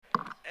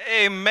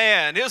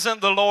Amen.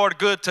 Isn't the Lord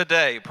good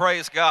today?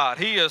 Praise God.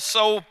 He is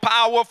so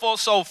powerful,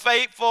 so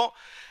faithful.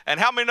 And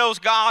how many knows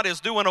God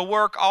is doing a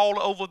work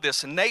all over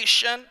this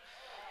nation,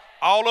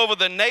 all over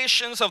the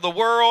nations of the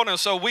world? And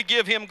so we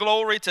give him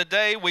glory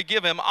today. We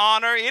give him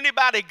honor.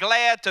 Anybody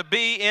glad to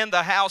be in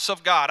the house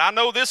of God? I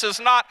know this is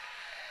not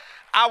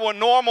our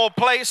normal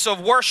place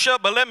of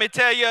worship, but let me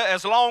tell you,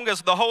 as long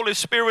as the Holy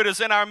Spirit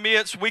is in our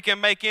midst, we can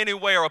make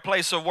anywhere a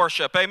place of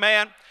worship.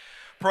 Amen.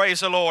 Praise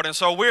the Lord. And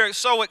so we're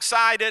so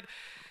excited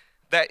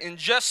that in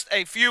just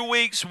a few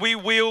weeks we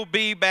will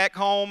be back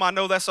home. I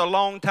know that's a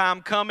long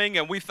time coming,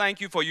 and we thank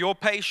you for your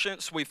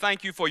patience. We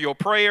thank you for your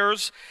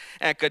prayers,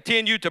 and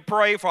continue to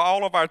pray for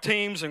all of our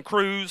teams and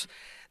crews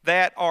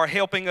that are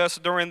helping us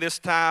during this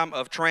time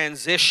of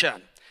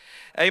transition.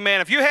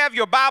 Amen. If you have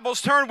your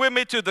Bibles, turn with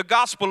me to the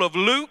Gospel of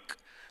Luke,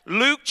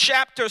 Luke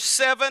chapter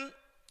 7,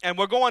 and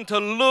we're going to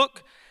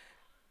look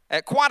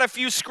at quite a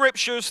few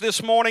scriptures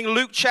this morning.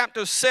 Luke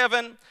chapter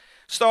 7,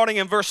 starting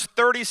in verse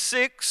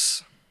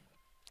 36.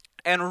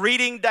 And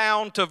reading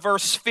down to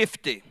verse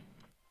 50.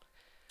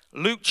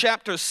 Luke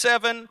chapter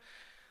 7,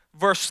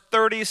 verse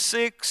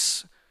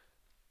 36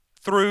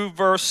 through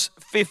verse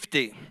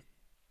 50.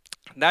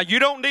 Now, you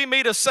don't need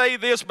me to say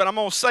this, but I'm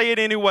going to say it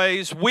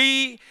anyways.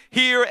 We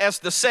here as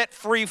the Set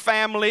Free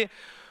family,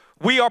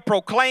 we are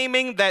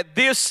proclaiming that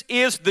this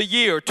is the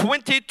year.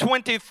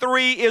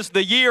 2023 is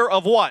the year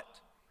of what?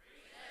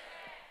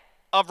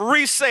 Of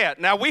reset.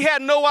 Now, we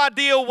had no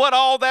idea what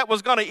all that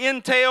was going to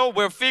entail.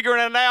 We're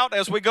figuring it out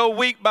as we go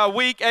week by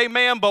week.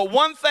 Amen. But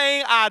one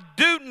thing I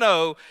do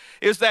know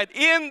is that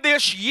in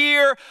this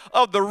year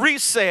of the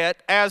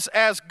reset, as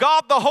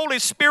God the Holy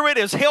Spirit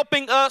is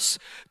helping us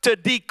to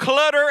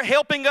declutter,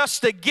 helping us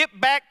to get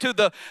back to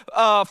the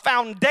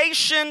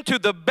foundation, to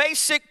the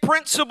basic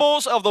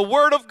principles of the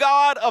Word of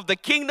God, of the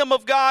kingdom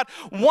of God,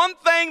 one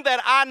thing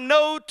that I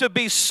know to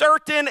be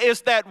certain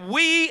is that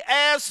we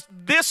as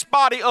this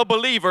body of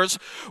believers,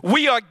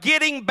 we are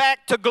getting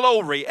back to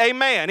glory.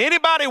 Amen.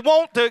 Anybody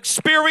want to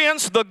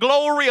experience the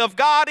glory of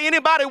God?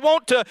 Anybody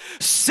want to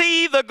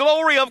see the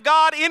glory of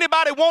God?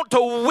 Anybody want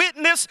to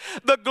witness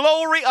the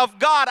glory of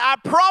God? I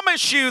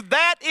promise you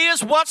that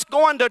is what's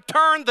going to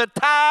turn the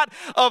tide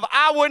of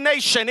our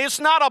nation. It's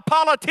not a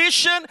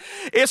politician.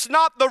 It's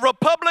not the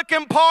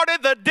Republican Party,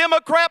 the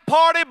Democrat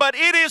Party, but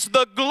it is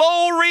the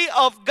glory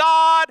of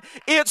God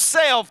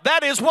itself.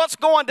 That is what's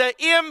going to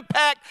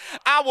impact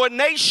our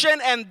nation,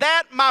 and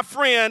that, my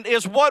friend,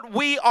 is what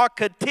we are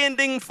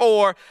contending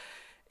for.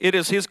 It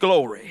is His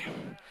glory.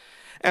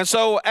 And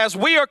so as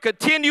we are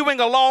continuing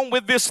along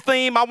with this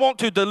theme, I want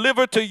to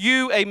deliver to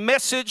you a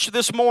message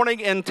this morning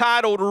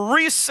entitled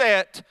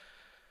Reset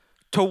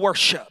to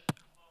Worship.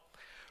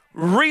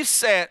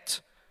 Reset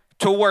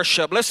to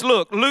worship. Let's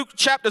look. Luke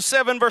chapter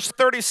 7, verse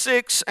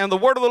 36, and the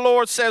word of the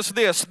Lord says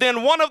this.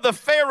 Then one of the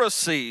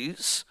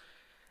Pharisees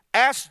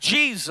asked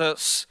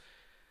Jesus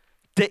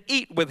to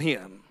eat with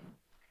him.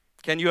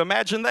 Can you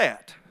imagine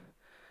that?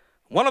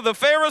 One of the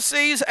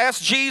Pharisees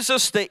asked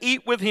Jesus to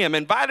eat with him,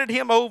 invited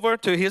him over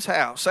to his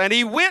house. And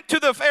he went to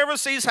the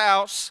Pharisee's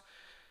house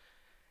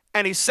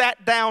and he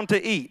sat down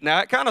to eat.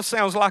 Now, it kind of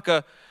sounds like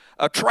a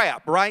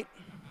trap, right?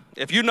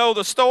 If you know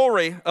the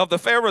story of the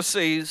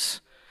Pharisees,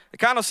 it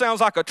kind of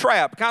sounds like a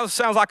trap. It kind of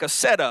sounds like a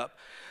setup.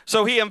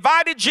 So he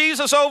invited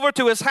Jesus over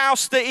to his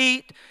house to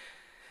eat.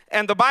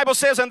 And the Bible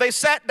says, and they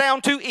sat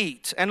down to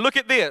eat. And look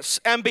at this.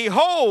 And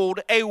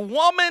behold, a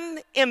woman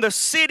in the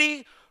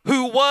city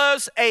who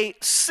was a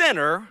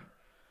sinner,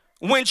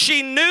 when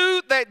she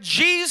knew that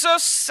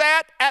Jesus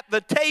sat at the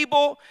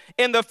table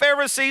in the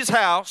Pharisee's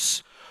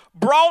house,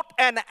 brought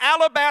an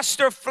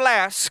alabaster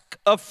flask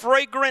of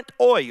fragrant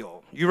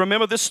oil. You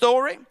remember this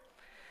story?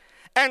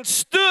 And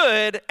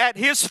stood at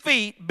his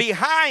feet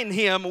behind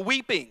him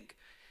weeping.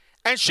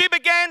 And she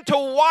began to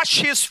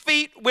wash his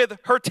feet with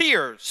her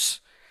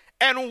tears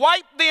and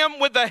wiped them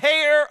with the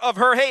hair of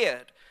her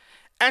head.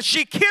 And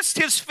she kissed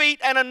his feet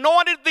and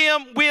anointed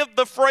them with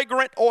the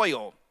fragrant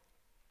oil.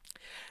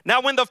 Now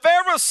when the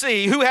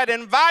Pharisee who had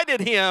invited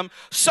him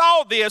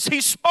saw this,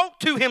 he spoke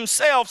to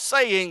himself,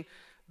 saying,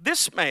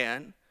 this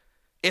man,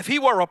 if he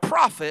were a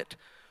prophet,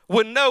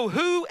 would know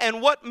who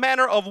and what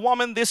manner of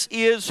woman this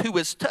is who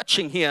is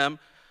touching him,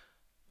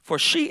 for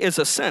she is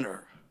a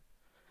sinner.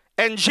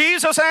 And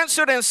Jesus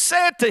answered and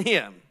said to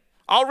him,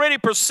 already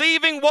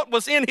perceiving what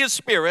was in his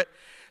spirit,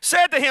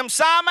 said to him,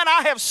 Simon,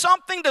 I have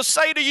something to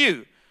say to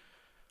you.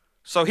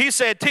 So he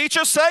said,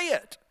 teacher, say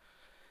it.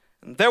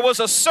 There was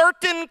a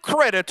certain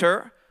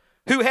creditor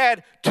who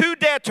had two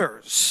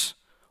debtors.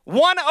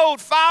 One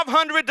owed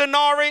 500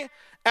 denarii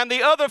and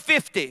the other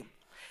 50.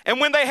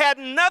 And when they had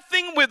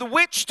nothing with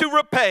which to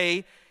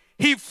repay,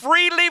 he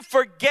freely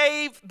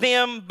forgave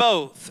them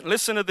both.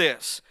 Listen to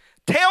this.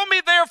 Tell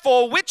me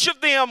therefore, which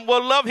of them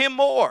will love him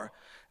more?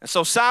 And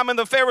so Simon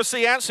the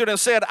Pharisee answered and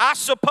said, I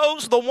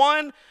suppose the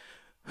one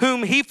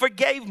whom he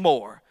forgave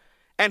more.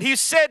 And he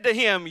said to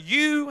him,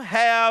 you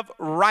have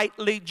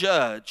rightly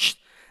judged.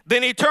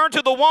 Then he turned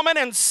to the woman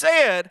and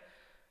said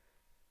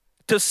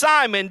to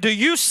Simon, do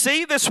you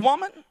see this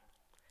woman?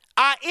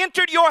 I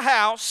entered your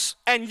house,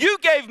 and you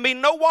gave me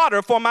no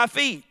water for my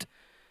feet.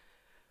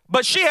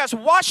 But she has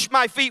washed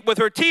my feet with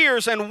her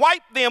tears and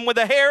wiped them with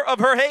the hair of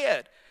her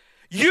head.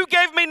 You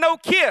gave me no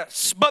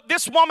kiss, but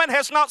this woman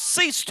has not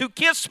ceased to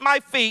kiss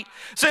my feet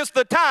since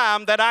the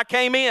time that I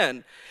came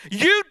in.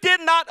 You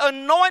did not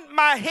anoint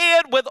my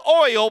head with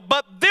oil,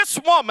 but this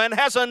woman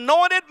has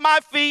anointed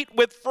my feet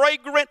with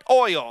fragrant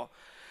oil.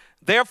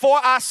 Therefore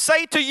I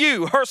say to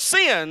you, her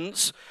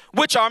sins,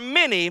 which are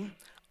many,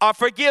 are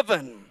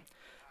forgiven,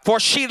 for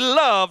she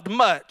loved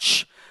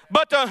much.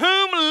 But to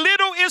whom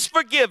little is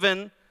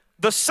forgiven,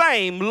 the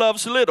same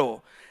loves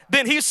little.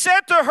 Then he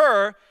said to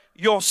her,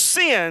 your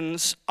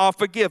sins are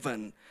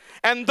forgiven.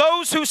 And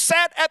those who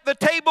sat at the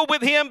table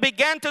with him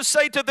began to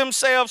say to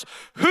themselves,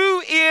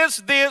 who is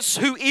this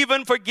who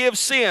even forgives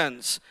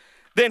sins?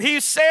 Then he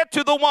said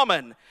to the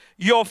woman,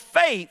 your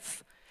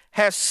faith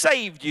has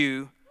saved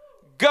you.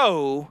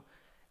 Go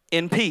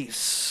in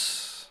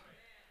peace.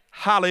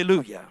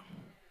 Hallelujah.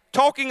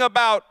 Talking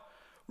about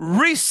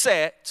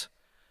reset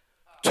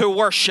to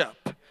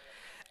worship.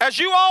 As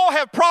you all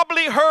have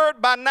probably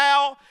heard by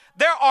now,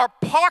 there are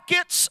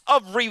pockets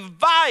of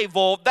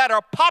revival that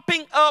are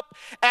popping up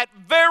at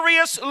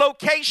various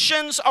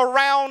locations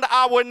around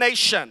our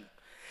nation.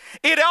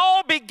 It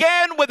all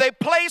began with a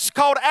place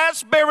called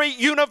Asbury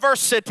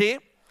University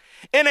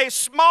in a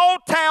small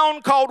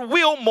town called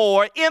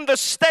Wilmore in the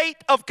state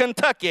of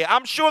Kentucky.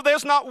 I'm sure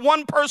there's not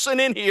one person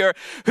in here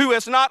who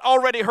has not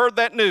already heard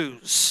that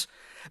news.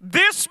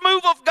 This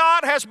move of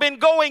God has been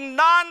going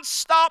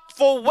nonstop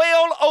for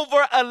well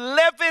over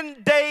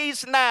 11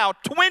 days now,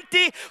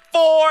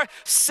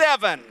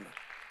 24/7.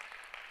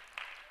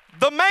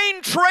 The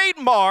main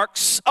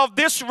trademarks of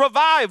this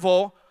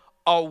revival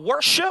are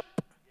worship,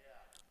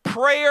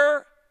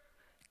 prayer,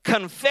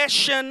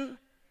 confession,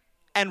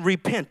 and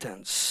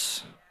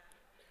repentance.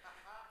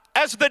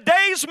 As the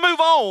days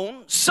move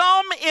on,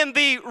 some in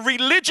the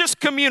religious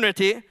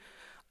community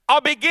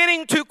are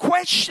beginning to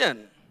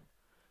question,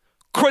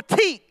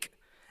 critique,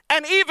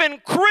 and even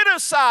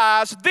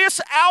criticize this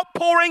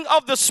outpouring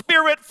of the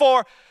Spirit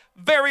for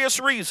various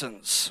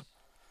reasons.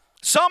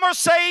 Some are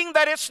saying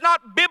that it's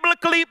not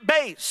biblically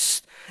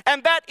based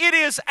and that it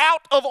is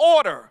out of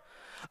order.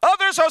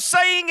 Others are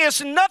saying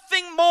it's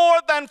nothing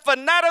more than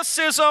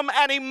fanaticism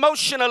and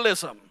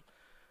emotionalism.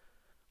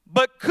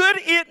 But could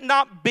it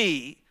not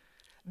be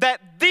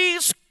that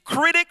these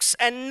critics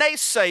and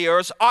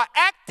naysayers are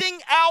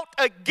acting out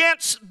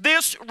against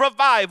this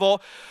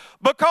revival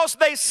because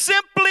they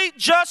simply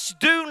just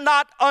do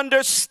not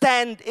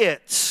understand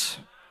it?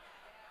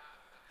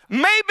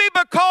 Maybe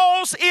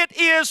because it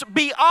is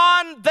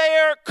beyond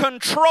their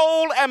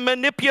control and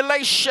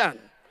manipulation.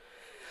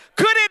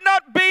 Could it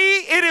not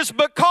be it is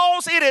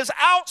because it is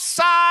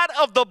outside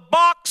of the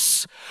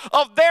box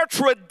of their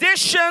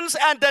traditions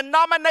and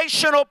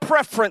denominational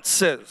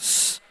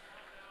preferences?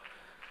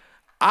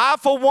 I,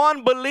 for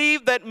one,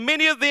 believe that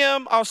many of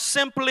them are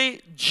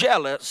simply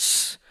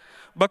jealous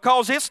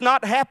because it's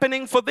not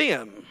happening for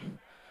them.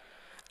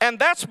 And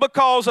that's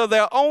because of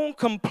their own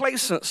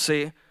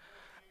complacency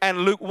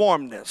and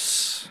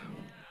lukewarmness.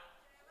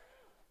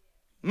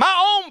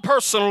 My own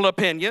personal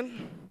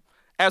opinion,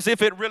 as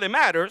if it really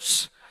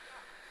matters,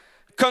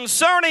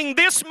 concerning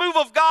this move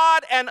of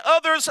God and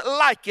others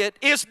like it,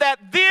 is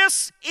that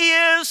this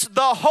is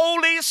the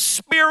Holy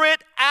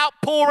Spirit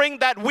outpouring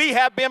that we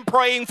have been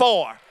praying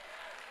for.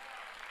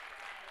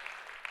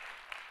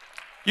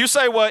 You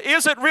say, well,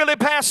 is it really,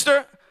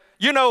 Pastor?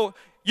 You know,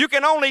 you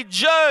can only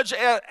judge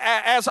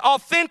as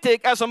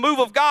authentic as a move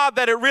of God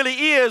that it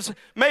really is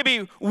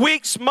maybe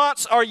weeks,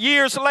 months, or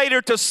years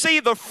later to see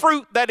the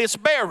fruit that it's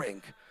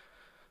bearing.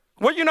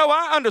 Well, you know,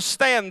 I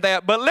understand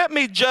that, but let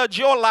me judge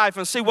your life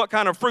and see what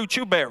kind of fruit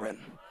you're bearing.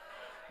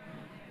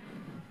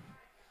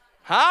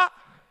 Huh?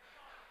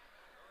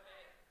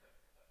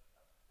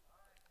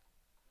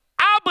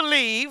 I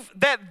believe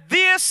that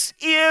this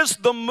is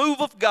the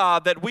move of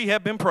God that we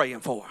have been praying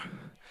for,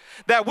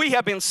 that we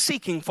have been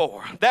seeking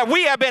for, that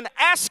we have been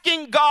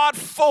asking God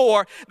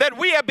for, that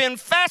we have been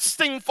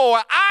fasting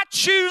for. I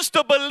choose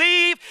to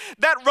believe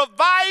that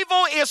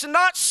revival is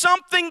not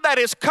something that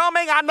is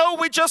coming. I know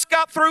we just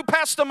got through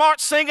Pastor Mark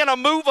singing a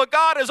move of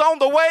God is on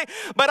the way,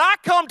 but I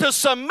come to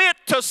submit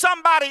to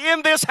somebody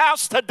in this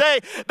house today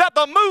that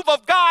the move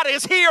of God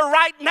is here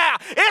right now.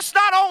 It's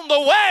not on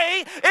the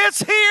way,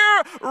 it's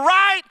here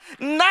right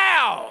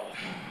now.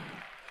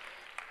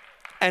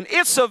 And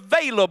it's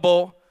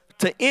available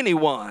to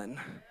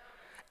anyone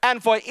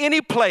and for any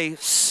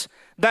place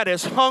that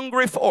is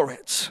hungry for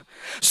it.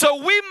 So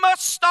we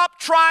must stop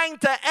trying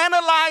to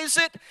analyze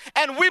it,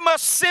 and we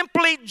must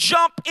simply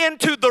jump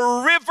into the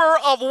river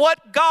of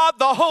what God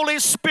the Holy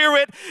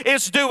Spirit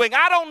is doing.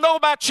 I don't know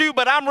about you,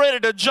 but I'm ready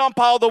to jump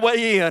all the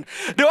way in.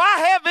 Do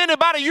I have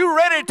anybody, you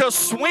ready to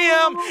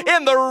swim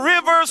in the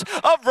rivers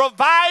of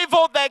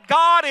revival that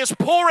God is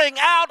pouring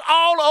out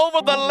all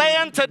over the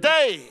land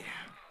today?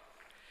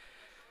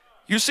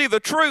 You see, the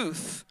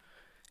truth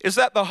is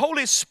that the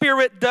Holy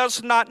Spirit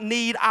does not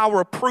need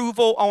our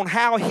approval on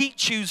how He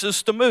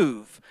chooses to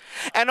move.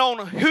 and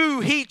on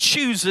who he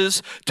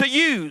chooses to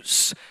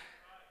use.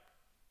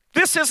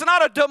 This is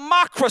not a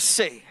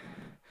democracy.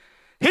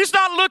 He's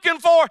not looking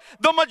for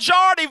the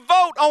majority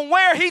vote on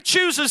where he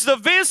chooses to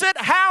visit,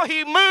 how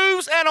he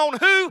moves, and on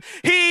who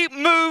he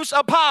moves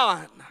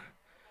upon.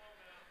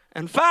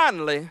 And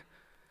finally,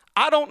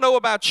 I don't know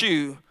about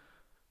you,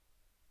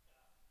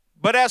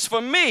 but as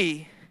for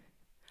me,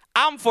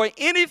 I'm for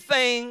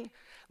anything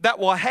that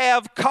will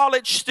have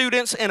college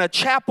students in a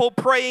chapel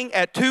praying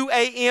at 2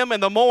 a.m. in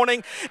the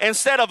morning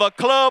instead of a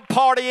club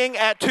partying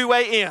at 2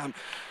 a.m.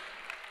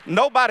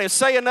 Nobody's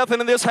saying nothing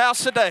in this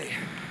house today.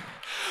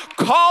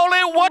 Call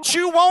it what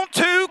you want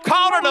to.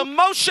 Call it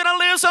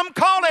emotionalism.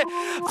 Call it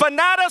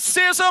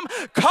fanaticism.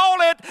 Call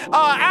it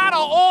out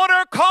of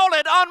order. Call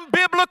it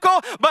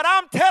unbiblical. But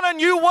I'm telling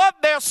you what,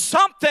 there's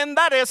something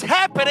that is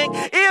happening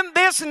in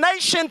this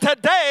nation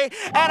today.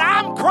 And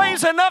I'm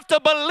crazy enough to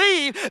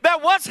believe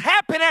that what's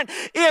happening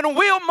in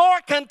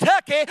Wilmore,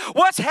 Kentucky,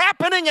 what's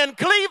happening in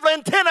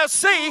Cleveland,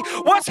 Tennessee,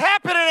 what's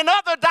happening in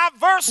other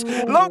diverse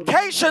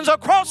locations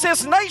across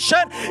this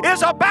nation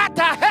is about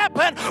to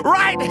happen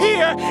right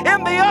here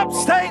in the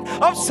upstate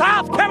of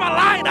South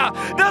Carolina.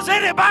 Does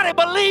anybody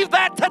believe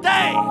that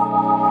today?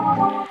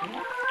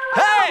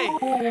 Hey!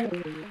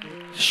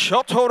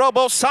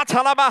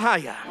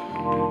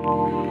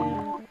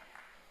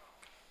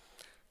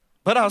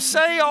 But I'll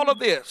say all of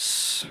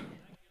this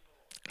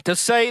to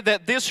say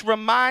that this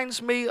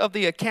reminds me of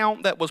the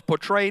account that was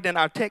portrayed in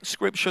our text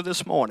scripture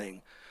this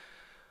morning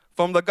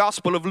from the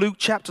Gospel of Luke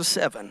chapter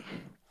 7.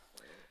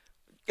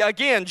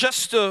 Again,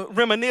 just to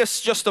reminisce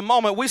just a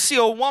moment, we see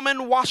a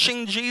woman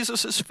washing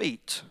Jesus'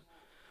 feet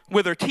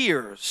with her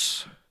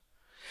tears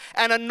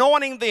and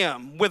anointing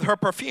them with her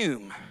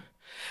perfume.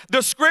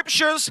 The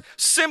scriptures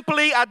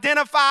simply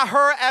identify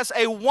her as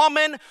a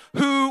woman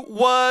who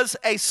was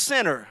a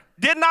sinner.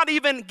 Did not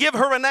even give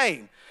her a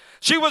name.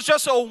 She was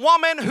just a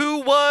woman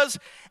who was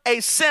a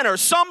sinner.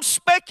 Some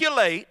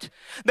speculate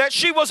that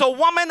she was a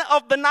woman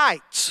of the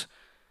night.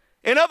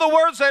 In other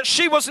words, that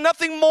she was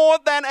nothing more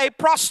than a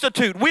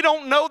prostitute. We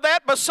don't know that,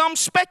 but some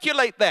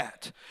speculate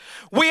that.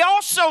 We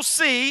also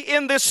see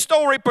in this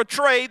story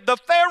portrayed the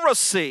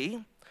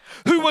Pharisee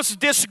who was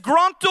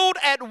disgruntled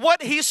at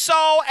what he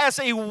saw as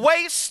a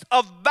waste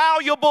of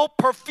valuable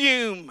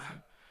perfume.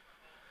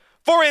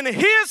 For in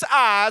his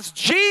eyes,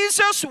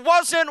 Jesus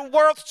wasn't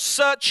worth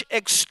such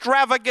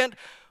extravagant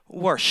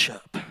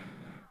worship.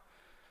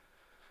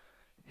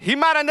 He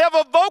might have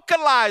never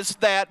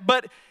vocalized that,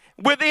 but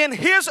within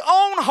his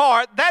own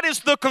heart, that is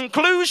the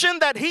conclusion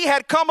that he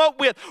had come up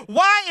with.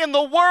 Why in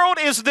the world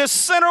is this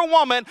sinner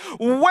woman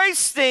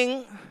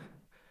wasting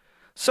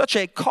such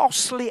a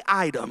costly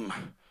item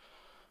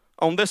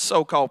on this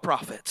so-called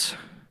prophet?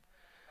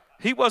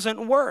 He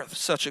wasn't worth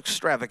such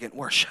extravagant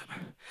worship.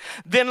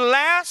 Then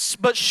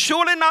last but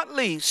surely not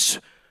least,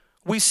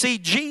 we see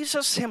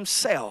Jesus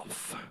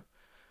himself,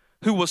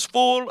 who was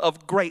full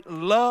of great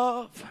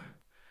love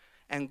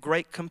and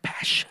great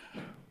compassion.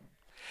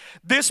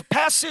 This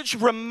passage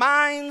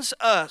reminds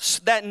us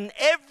that in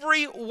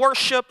every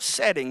worship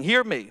setting,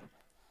 hear me,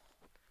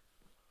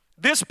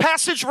 this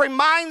passage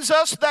reminds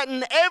us that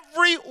in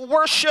every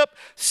worship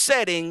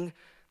setting,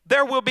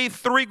 there will be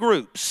three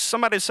groups.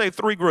 Somebody say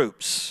three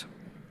groups.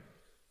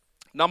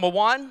 Number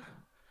one,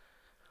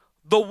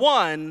 the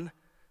one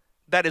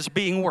that is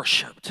being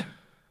worshiped.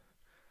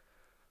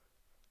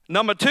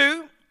 Number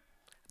two,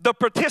 the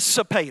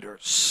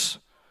participators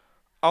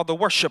are the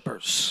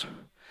worshipers.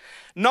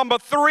 Number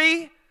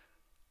three,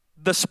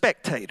 the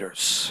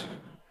spectators.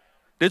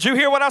 Did you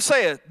hear what I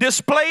said?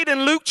 Displayed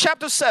in Luke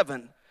chapter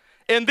 7,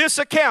 in this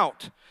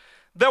account,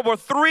 there were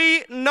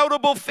three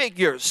notable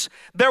figures.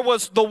 There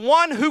was the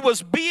one who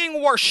was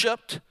being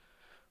worshiped,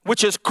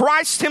 which is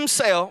Christ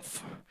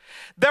himself.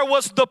 There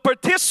was the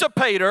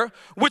participator,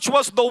 which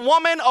was the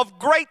woman of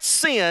great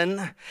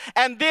sin.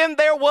 And then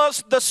there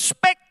was the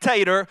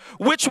spectator,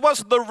 which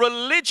was the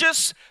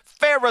religious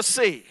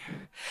Pharisee.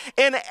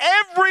 In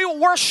every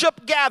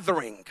worship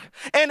gathering,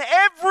 in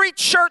every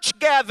church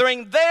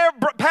gathering, there,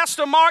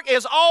 Pastor Mark,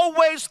 is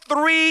always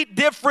three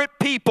different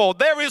people.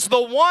 There is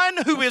the one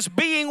who is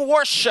being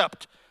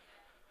worshiped.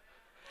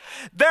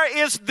 There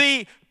is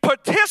the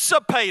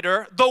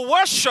participator, the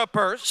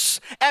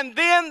worshipers, and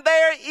then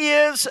there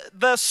is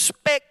the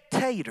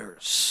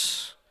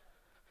spectators.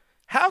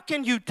 How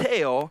can you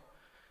tell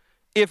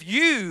if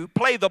you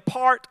play the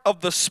part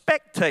of the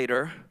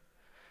spectator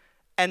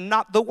and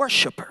not the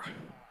worshiper?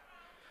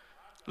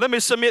 Let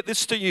me submit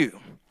this to you.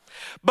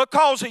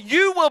 Because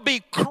you will be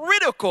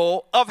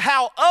critical of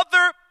how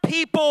other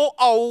people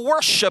are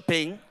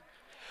worshiping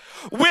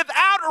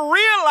without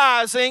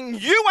realizing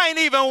you ain't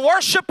even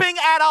worshiping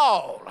at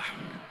all.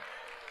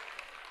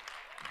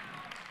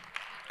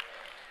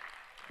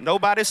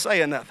 Nobody's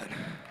saying nothing.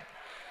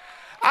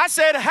 I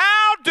said,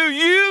 how do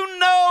you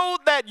know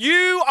that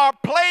you are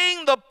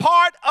playing the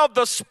part of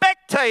the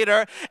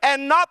spectator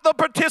and not the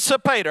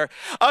participator?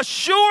 A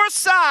sure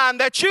sign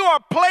that you are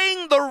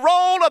playing the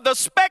role of the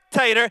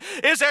spectator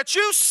is that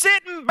you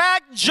sitting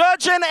back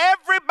judging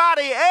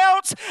everybody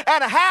else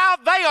and how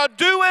they are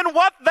doing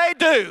what they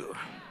do,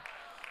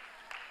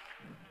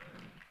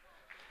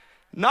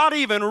 not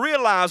even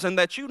realizing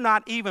that you're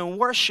not even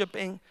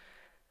worshiping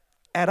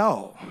at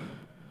all.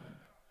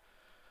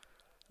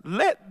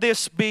 Let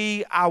this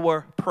be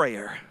our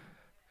prayer.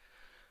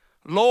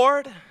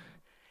 Lord,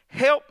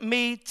 help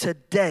me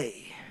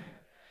today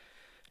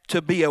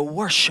to be a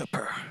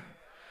worshiper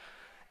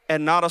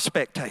and not a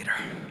spectator.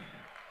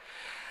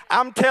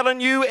 I'm telling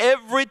you,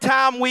 every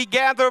time we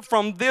gather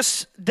from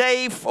this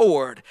day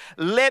forward,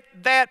 let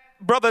that,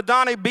 Brother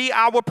Donnie, be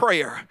our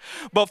prayer.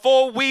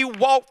 Before we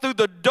walk through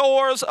the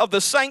doors of the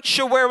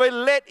sanctuary,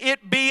 let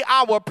it be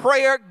our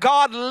prayer.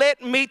 God,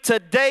 let me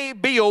today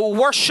be a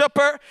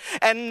worshiper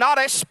and not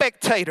a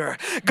spectator.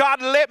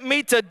 God, let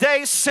me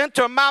today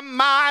center my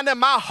mind and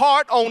my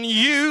heart on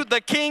you, the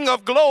King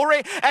of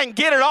glory, and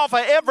get it off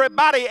of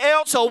everybody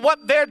else or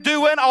what they're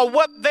doing or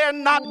what they're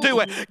not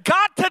doing.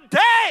 God,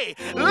 today,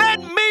 let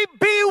me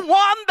be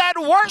one that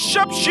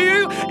worships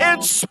you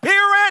in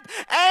spirit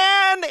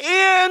and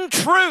in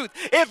truth.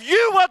 If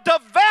you will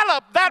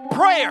develop that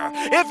prayer,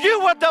 if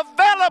you will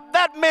develop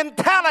that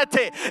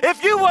mentality,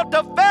 if you will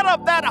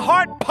develop that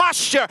heart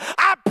posture,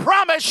 I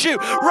promise you,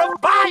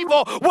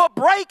 revival will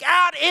break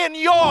out in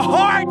your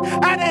heart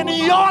and in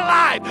your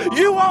life.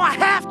 You won't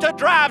have to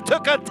drive to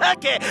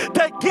Kentucky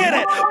to get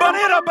it, but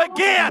it'll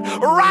begin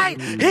right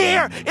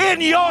here in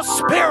your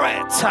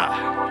spirit.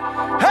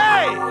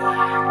 Hey!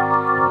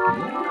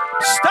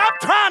 Stop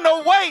trying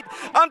to wait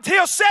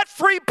until Set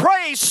Free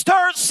Praise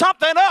stirs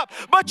something up.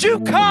 But you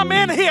come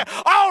in here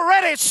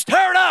already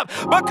stirred up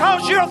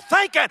because you're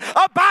thinking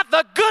about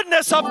the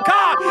goodness of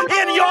God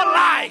in your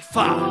life.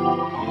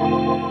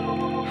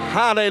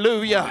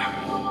 Hallelujah.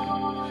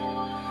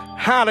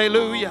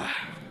 Hallelujah.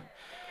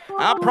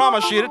 I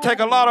promise you, it'd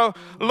take a lot of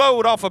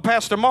load off of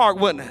Pastor Mark,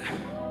 wouldn't it?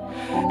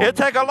 It'd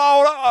take a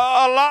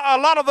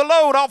lot of the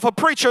load off of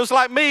preachers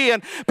like me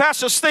and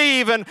Pastor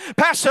Steve and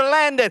Pastor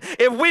Landon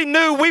if we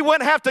knew we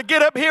wouldn't have to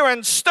get up here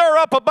and stir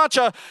up a bunch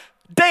of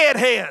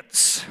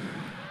deadheads.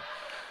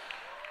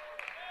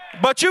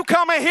 But you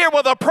come in here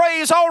with a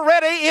praise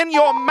already in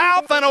your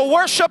mouth and a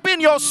worship in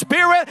your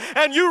spirit,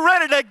 and you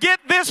ready to get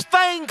this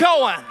thing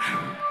going.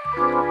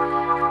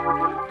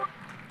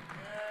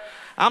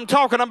 I'm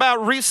talking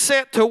about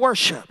reset to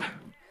worship.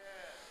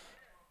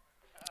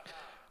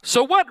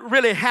 So what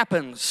really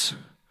happens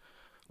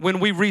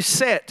when we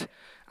reset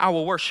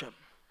our worship?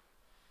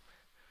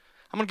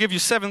 I'm going to give you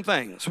 7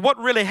 things. What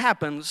really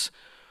happens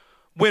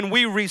when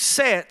we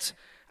reset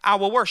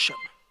our worship?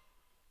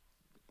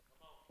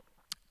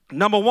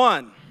 Number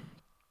 1,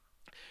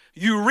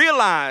 you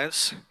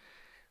realize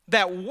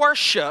that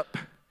worship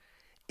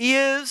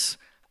is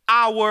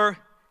our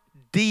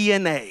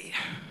DNA.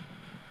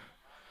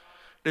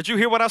 Did you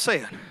hear what I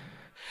said?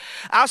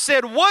 I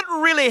said, what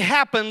really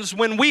happens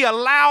when we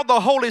allow the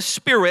Holy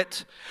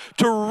Spirit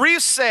to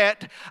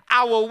reset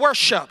our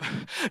worship?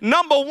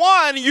 Number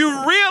 1, you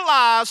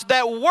realize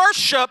that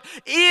worship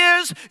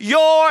is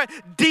your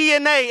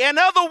DNA. In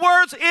other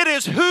words, it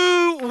is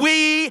who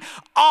we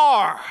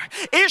are.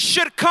 It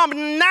should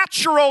come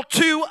natural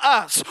to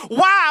us.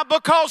 Why?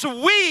 Because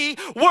we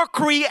were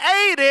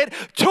created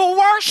to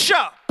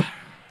worship.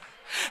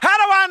 How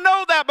do I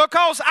know that?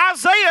 Because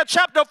Isaiah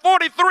chapter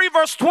 43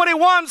 verse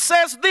 21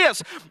 says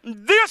this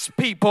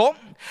people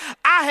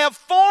I have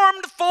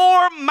formed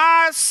for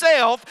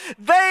myself,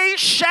 they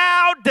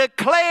shall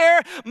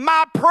declare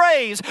my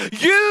praise.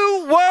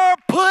 You were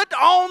put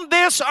on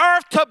this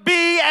earth to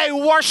be a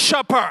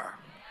worshiper.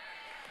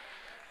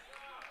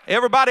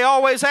 Everybody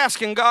always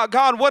asking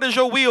God, what is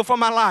your will for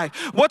my life?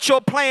 What's your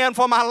plan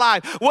for my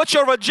life? What's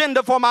your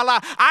agenda for my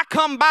life? I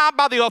come by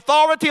the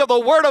authority of the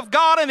Word of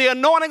God and the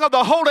anointing of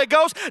the Holy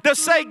Ghost to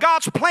say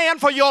God's plan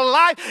for your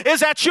life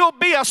is that you'll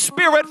be a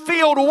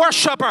spirit-filled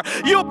worshiper.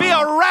 You'll be a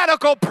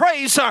radical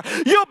praiser.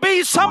 You'll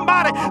be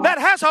somebody that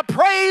has a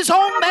praise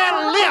on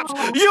their lips.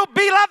 You'll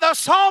be like the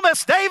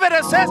psalmist David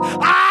that says,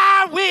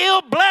 I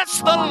will bless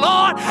the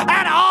Lord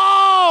at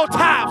all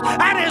times,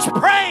 and His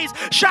praise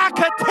shall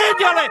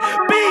continually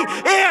be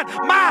in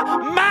my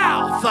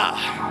mouth.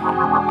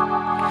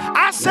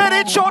 I said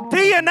it's your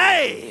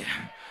DNA.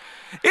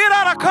 It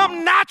ought to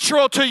come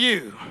natural to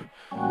you.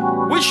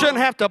 We shouldn't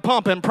have to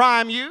pump and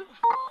prime you.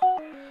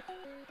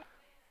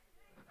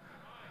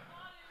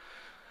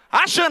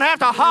 I shouldn't have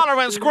to holler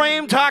and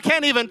scream till I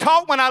can't even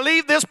talk when I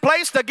leave this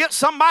place to get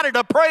somebody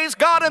to praise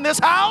God in this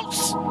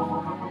house.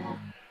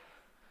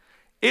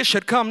 It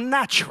should come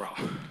natural.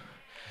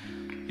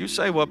 You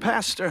say, well,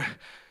 Pastor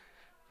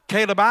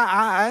Caleb,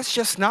 it's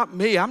just not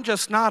me. I'm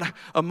just not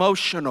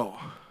emotional.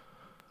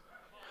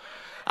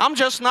 I'm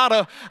just not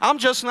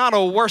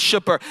a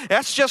worshiper.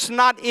 That's just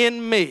not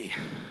in me.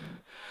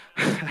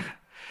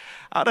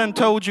 I done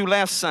told you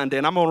last Sunday,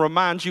 and I'm going to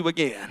remind you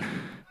again.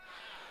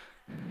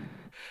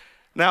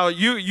 Now,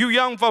 you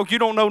young folk, you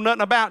don't know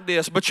nothing about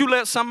this, but you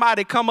let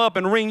somebody come up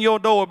and ring your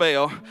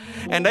doorbell,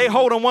 and they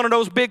holding one of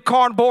those big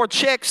cardboard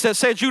checks that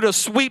says you the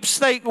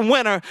sweepstake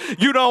winner.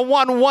 You done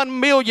won $1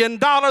 million,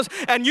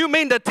 and you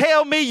mean to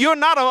tell me you're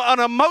not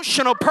an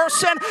emotional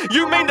person?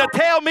 You mean to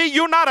tell me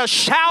you're not a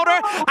shouter?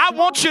 I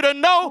want you to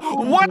know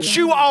what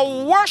you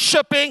are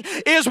worshiping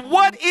is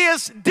what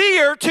is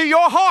dear to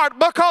your heart,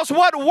 because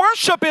what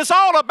worship is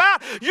all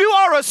about, you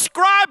are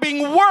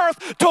ascribing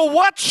worth to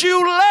what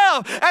you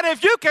love. And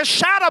if you can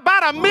shout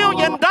about $1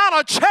 million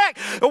check,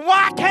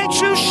 why can't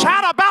you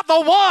shout about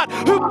the one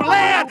who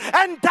bled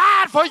and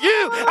died for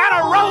you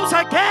and arose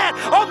again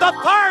on the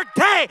third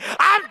day?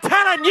 I'm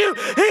telling you,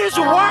 he's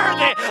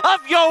worthy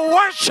of your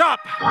worship.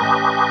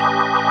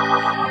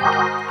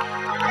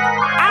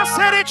 I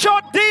said it's your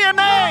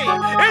DNA.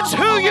 It's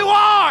who you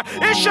are.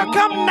 It should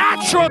come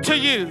natural to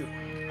you.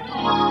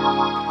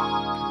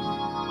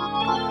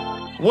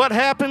 What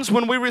happens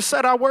when we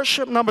reset our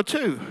worship? Number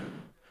 2,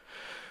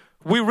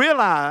 we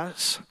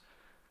realize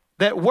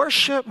that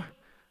worship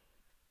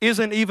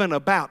isn't even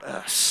about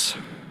us.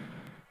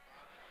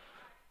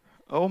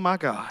 Oh my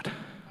God.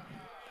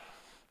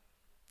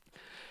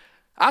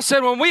 I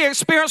said when we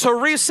experience a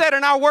reset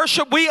in our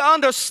worship, we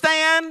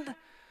understand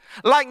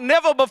like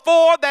never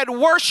before that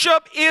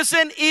worship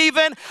isn't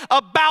even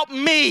about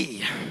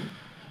me.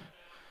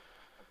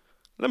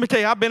 Let me tell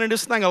you, I've been in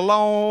this thing a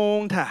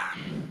long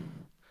time.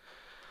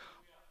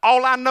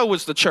 All I know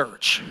is the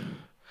church.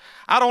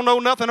 I don't know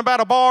nothing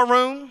about a bar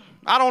room.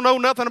 I don't know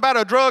nothing about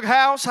a drug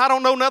house. I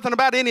don't know nothing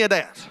about any of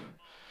that.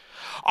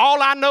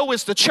 All I know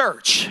is the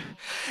church.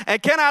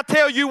 And can I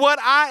tell you what?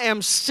 I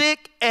am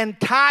sick and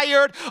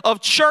tired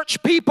of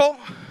church people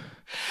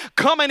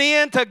coming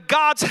into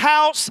God's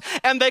house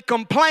and they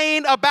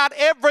complain about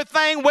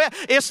everything. Well,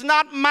 it's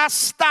not my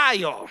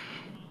style.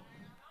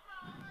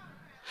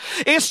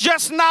 It's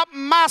just not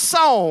my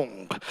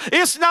song.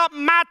 It's not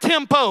my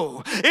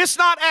tempo. It's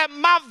not at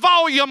my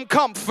volume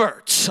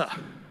comforts.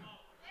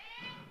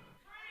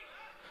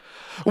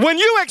 When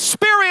you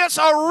experience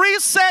a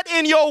reset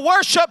in your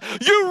worship,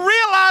 you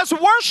realize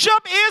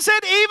worship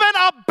isn't even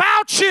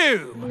about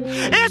you.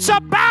 It's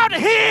about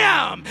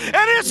Him,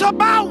 and it's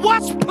about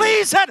what's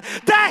pleasing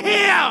to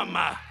Him.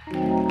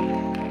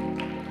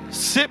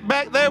 Sit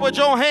back there with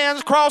your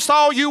hands crossed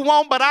all you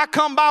want, but I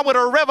come by with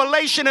a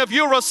revelation. If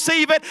you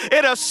receive it,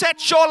 it'll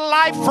set your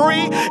life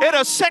free.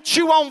 It'll set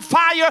you on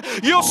fire.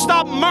 You'll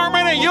stop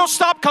murmuring and you'll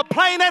stop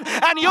complaining,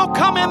 and you'll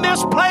come in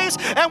this place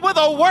and with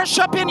a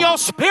worship in your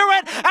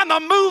spirit, and the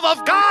move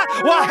of God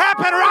will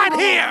happen right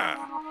here.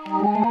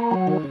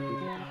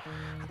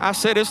 I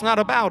said it's not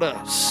about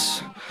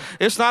us.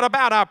 It's not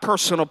about our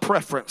personal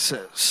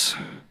preferences.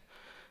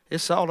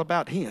 It's all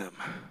about Him.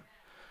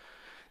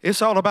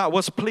 It's all about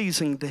what's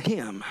pleasing to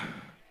Him.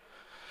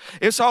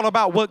 It's all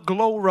about what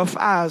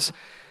glorifies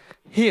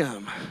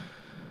Him.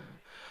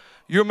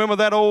 You remember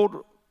that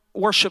old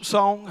worship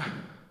song?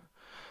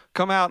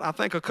 Come out, I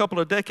think, a couple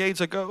of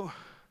decades ago,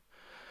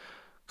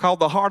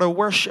 called The Heart of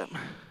Worship.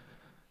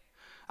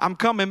 I'm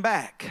coming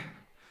back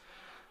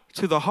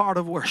to the heart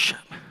of worship.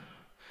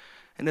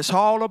 And it's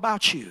all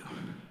about you.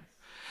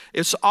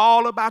 It's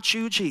all about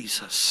you,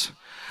 Jesus.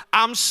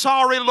 I'm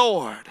sorry,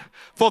 Lord,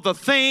 for the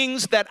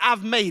things that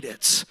I've made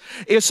it.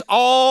 It's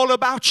all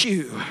about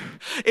you.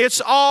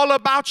 It's all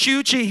about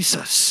you,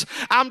 Jesus.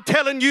 I'm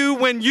telling you,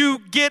 when you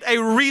get a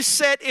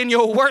reset in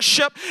your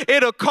worship,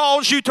 it'll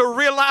cause you to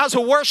realize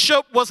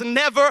worship was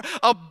never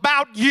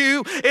about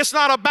you. It's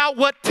not about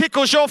what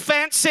tickles your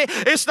fancy.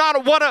 It's not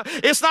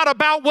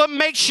about what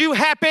makes you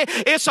happy.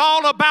 It's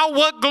all about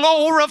what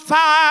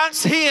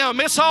glorifies Him.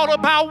 It's all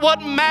about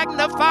what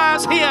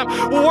magnifies Him.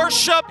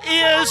 Worship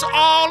is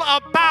all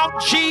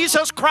about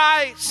Jesus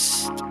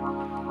Christ.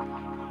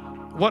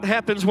 What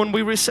happens when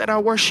we reset our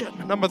worship?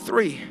 Number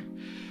 3,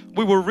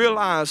 we will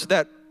realize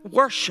that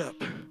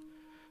worship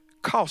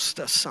cost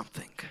us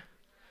something.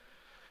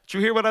 Did you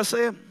hear what I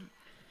said?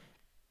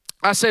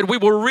 I said we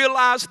will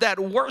realize that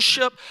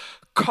worship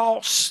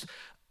costs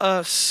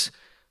us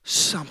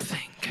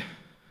something.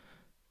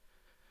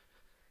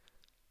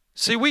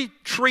 See, we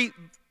treat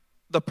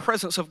the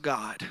presence of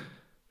God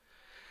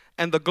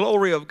and the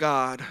glory of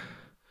God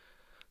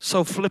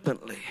so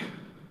flippantly,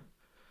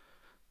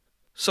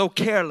 so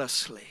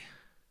carelessly.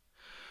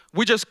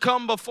 We just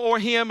come before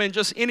Him in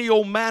just any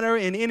old manner,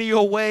 in any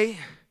old way,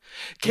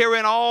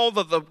 carrying all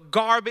the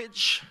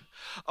garbage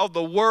of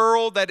the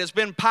world that has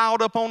been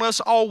piled up on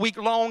us all week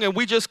long, and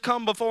we just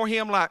come before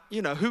Him like,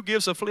 who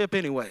gives a flip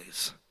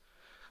anyways?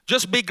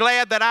 Just be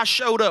glad that I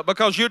showed up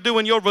because you're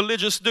doing your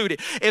religious duty.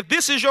 If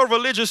this is your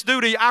religious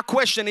duty, I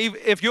question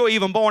if you're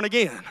even born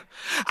again.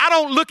 I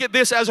don't look at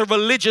this as a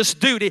religious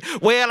duty.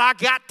 Well, I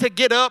got to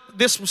get up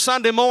this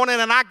Sunday morning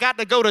and I got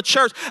to go to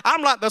church.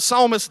 I'm like the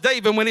psalmist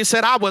David when he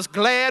said, I was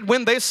glad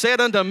when they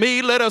said unto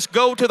me, let us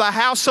go to the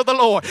house of the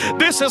Lord.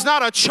 This is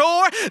not a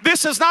chore.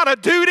 This is not a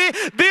duty.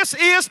 This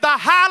is the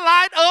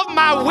highlight of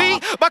my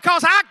week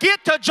because I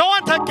get to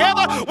join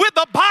together with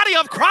the body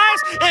of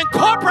Christ in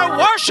corporate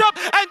worship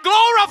and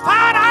glorify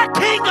our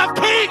King of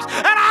Kings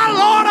and our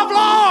Lord of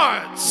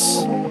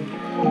Lords.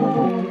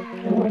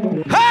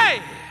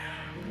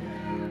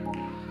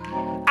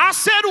 I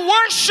said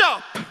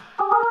worship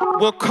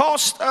will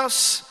cost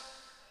us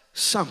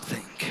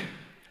something.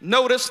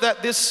 Notice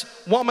that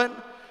this woman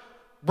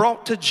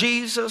brought to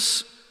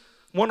Jesus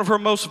one of her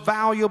most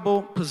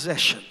valuable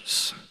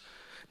possessions.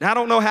 Now, I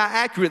don't know how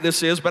accurate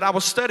this is, but I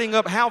was studying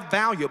up how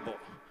valuable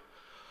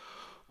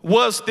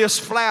was this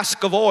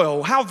flask of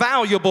oil? How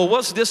valuable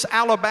was this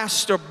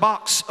alabaster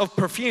box of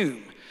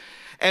perfume?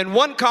 And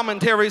one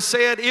commentary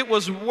said it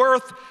was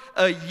worth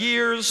a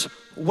year's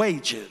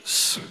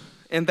wages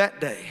in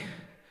that day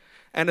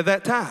and at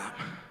that time.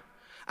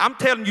 I'm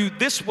telling you,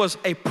 this was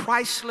a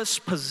priceless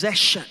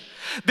possession.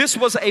 This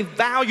was a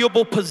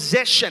valuable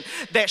possession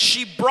that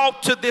she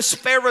brought to this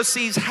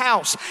Pharisee's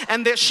house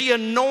and that she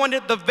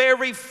anointed the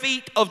very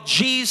feet of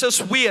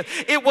Jesus with.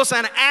 It was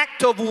an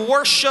act of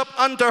worship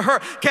unto her.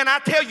 Can I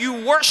tell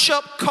you,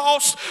 worship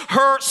cost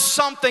her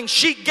something.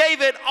 She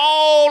gave it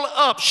all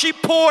up. She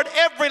poured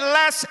every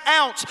last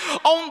ounce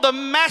on the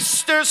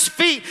Master's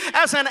feet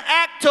as an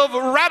act of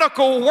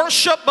radical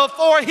worship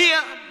before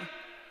him.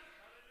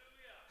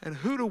 And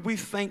who do we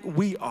think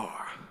we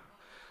are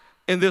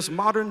in this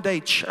modern day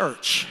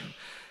church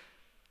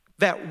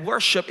that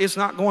worship is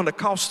not going to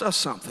cost us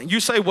something? You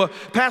say, well,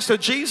 Pastor,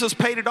 Jesus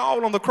paid it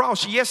all on the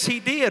cross. Yes, he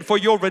did for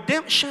your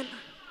redemption.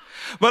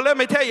 But let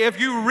me tell you, if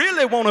you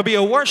really want to be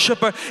a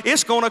worshiper,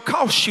 it's going to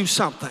cost you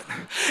something.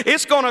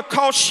 It's going to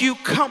cost you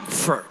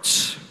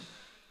comfort.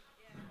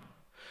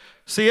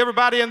 See,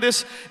 everybody in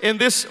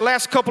this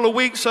last couple of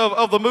weeks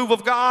of the move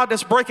of God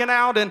that's breaking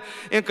out in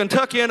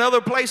Kentucky and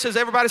other places,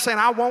 everybody's saying,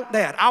 I want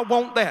that, I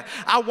want that,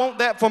 I want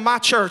that for my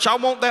church, I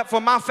want that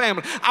for my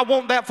family, I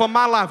want that for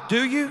my life.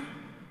 Do you?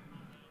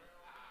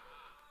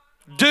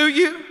 Do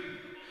you?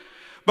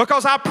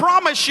 Because I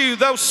promise you,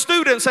 those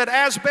students at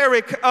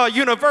Asbury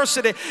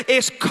University,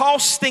 it's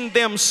costing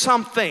them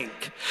something.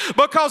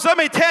 Because let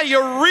me tell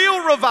you,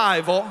 real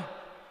revival,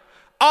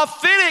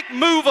 authentic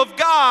move of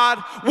God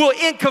will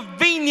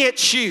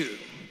inconvenience you.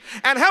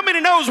 And how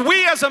many knows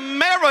we as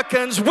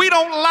Americans, we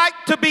don't like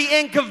to be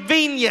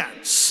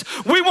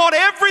inconvenienced. We want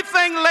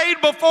everything laid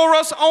before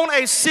us on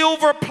a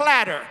silver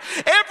platter.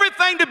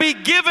 Everything to be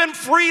given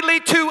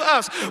freely to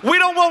us. We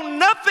don't want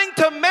nothing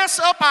to mess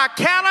up our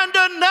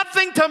calendar,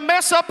 nothing to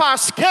mess up our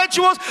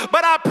schedules.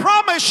 But I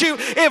promise you,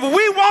 if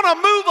we want a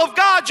move of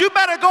God, you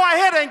better go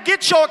ahead and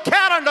get your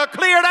calendar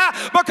cleared out,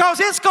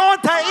 because it's going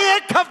to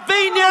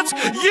inconvenience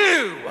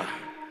you.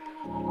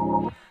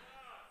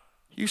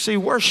 You see,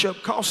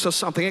 worship costs us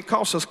something. It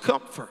costs us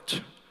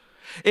comfort.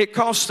 It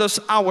costs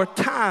us our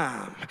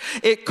time.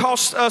 It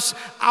costs us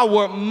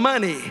our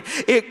money.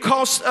 It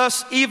costs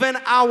us even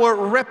our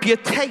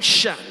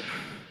reputation.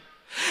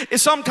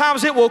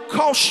 Sometimes it will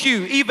cost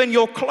you even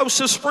your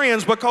closest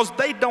friends, because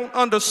they don't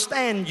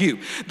understand you.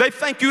 They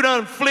think you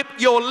done flipped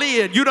your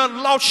lid. You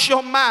done lost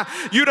your mind.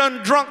 You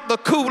done drunk the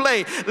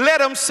Kool-Aid. Let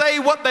them say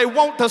what they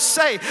want to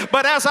say.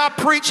 But as I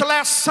preached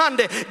last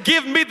Sunday,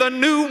 give me the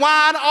new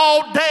wine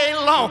all day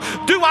long.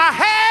 Do I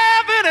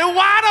have any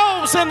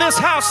winos in this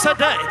house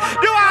today?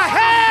 Do I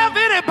have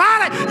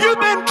anybody? You've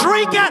been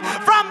drinking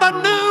from the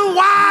new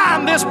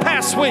wine this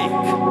past week.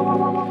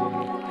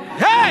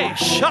 Hey,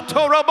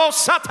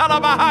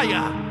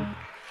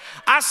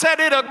 I said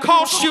it'll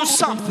cost you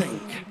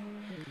something.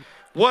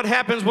 What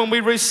happens when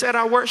we reset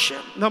our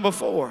worship? Number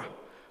 4,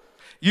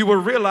 you will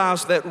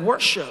realize that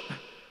worship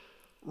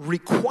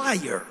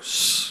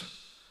requires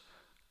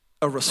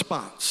a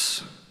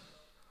response.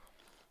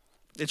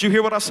 Did you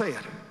hear what I said?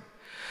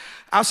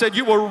 I said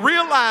you will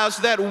realize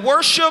that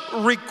worship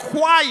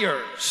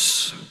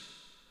requires.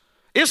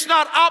 It's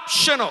not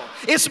optional.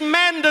 It's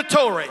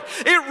mandatory.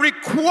 It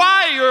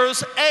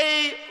requires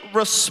a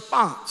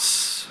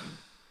response.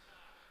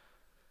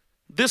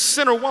 This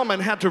sinner woman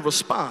had to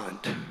respond.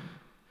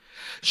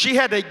 She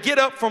had to get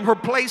up from her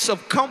place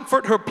of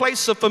comfort, her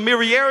place of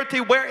familiarity,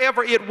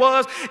 wherever it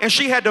was, and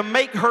she had to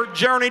make her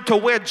journey to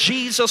where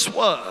Jesus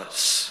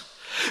was.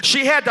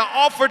 She had to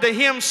offer to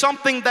him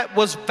something that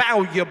was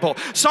valuable,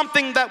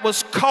 something that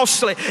was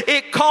costly.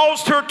 It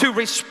caused her to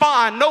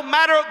respond. No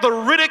matter the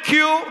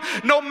ridicule,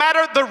 no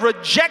matter the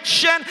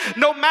rejection,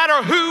 no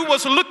matter who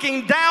was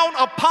looking down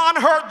upon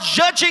her,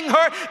 judging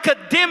her,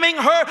 condemning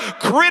her,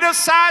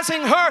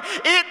 criticizing her,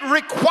 it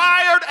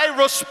required a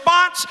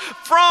response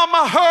from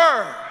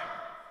her.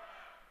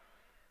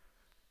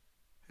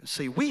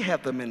 See, we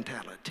have the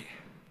mentality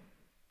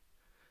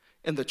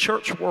in the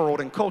church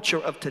world and culture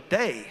of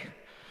today,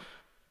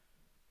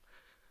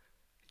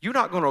 you're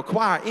not going to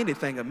require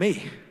anything of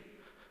me.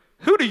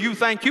 Who do you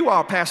think you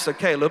are, Pastor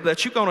Caleb,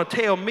 that you're going to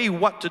tell me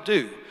what to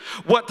do,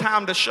 what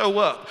time to show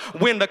up,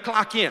 when to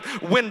clock in,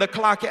 when to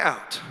clock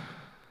out?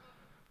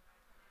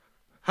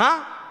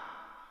 Huh?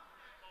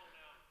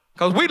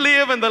 Because we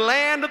live in the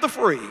land of the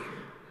free.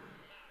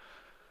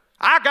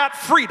 I got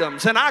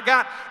freedoms and I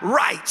got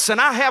rights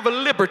and I have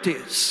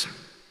liberties.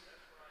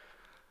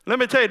 Let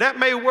me tell you, that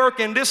may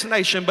work in this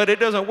nation, but it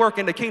doesn't work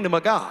in the kingdom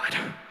of God.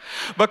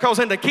 Because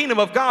in the kingdom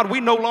of God, we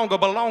no longer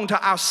belong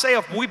to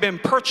ourselves. We've been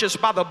purchased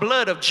by the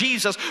blood of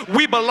Jesus.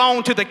 We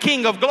belong to the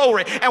King of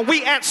glory, and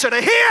we answer to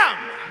him.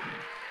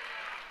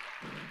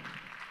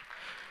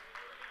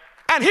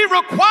 And he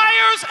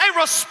requires a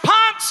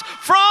response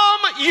from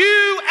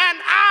you and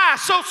I.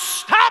 So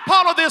stop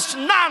all of this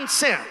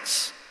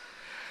nonsense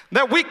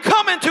that we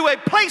come into a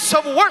place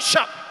of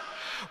worship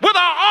with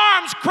our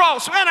arms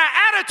crossed and an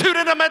attitude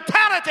and a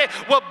mentality.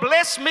 Well,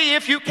 bless me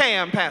if you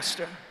can,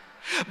 Pastor.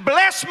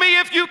 Bless me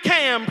if you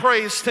can,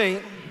 praise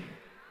team.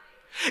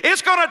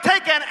 It's going to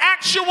take an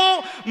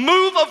actual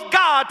move of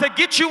God to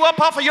get you up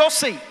off of your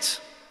seats,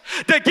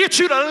 to get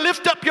you to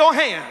lift up your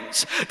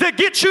hands, to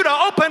get you to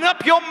open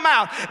up your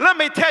mouth. Let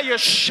me tell you,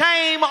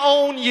 shame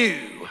on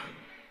you.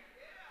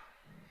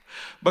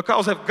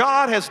 Because if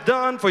God has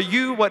done for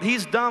you what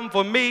he's done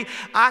for me,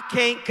 I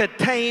can't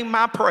contain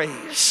my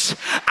praise.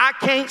 I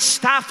can't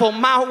stifle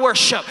my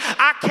worship.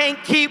 I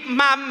can't keep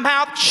my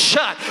mouth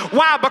shut.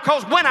 Why?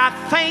 Because when I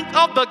think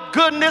of the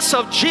goodness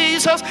of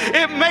Jesus,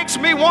 it makes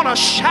me want to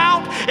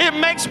shout. It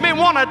makes me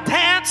want to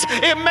dance.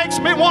 It makes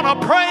me want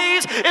to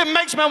praise. It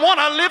makes me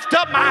want to lift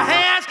up my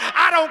hands.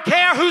 I don't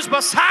care who's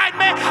beside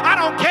me. I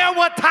don't care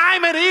what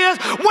time it is.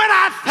 When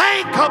I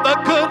think of the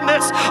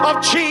goodness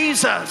of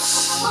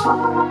Jesus,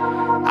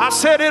 I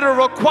said it'll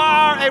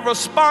require a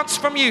response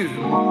from you.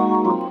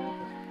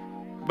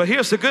 But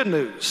here's the good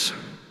news.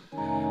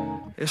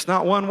 It's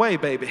not one way,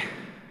 baby.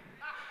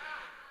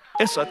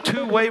 It's a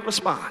two-way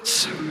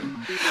response.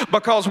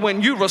 Because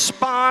when you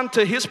respond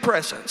to his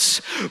presence,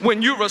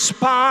 when you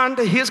respond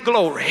to his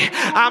glory,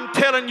 I'm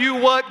telling you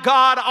what,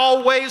 God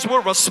always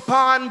will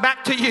respond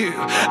back to you.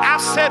 I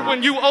said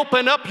when you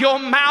open up your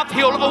mouth,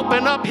 he'll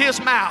open up his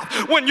mouth.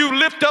 When you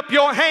lift up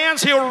your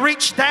hands, he'll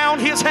reach down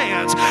his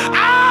hands.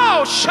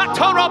 Oh,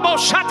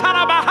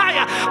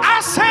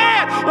 I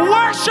said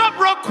worship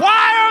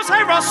requires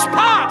a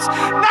response,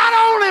 not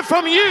only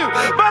from you,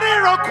 but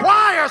it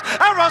requires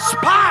a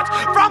response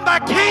from the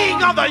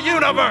King of the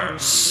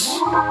universe.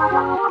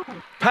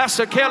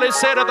 Pastor Kelly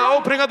said at the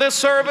opening of this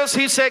service,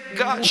 he said,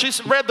 God, she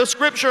read the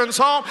scripture and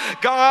song,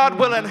 God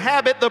will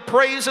inhabit the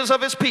praises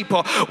of his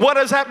people. What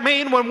does that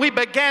mean? When we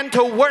began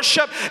to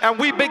worship and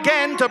we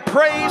began to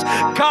praise,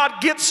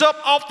 God gets up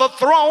off the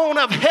throne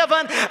of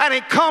heaven and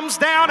he comes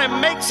down and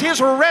makes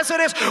his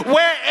residence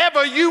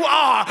wherever you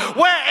are,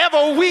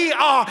 wherever we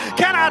are.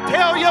 Can I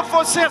tell you,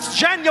 for since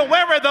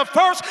January the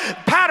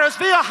 1st,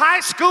 Pattersville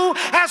High School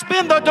has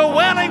been the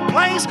dwelling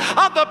place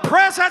of the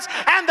presence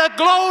and the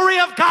glory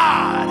of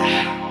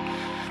God.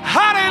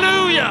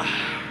 Hallelujah.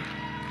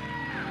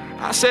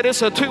 I said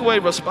it's a two-way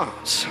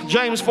response.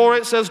 James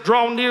 4:8 says,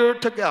 draw near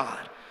to God.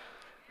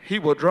 He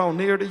will draw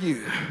near to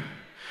you.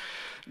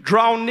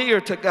 Draw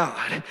near to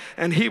God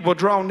and he will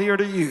draw near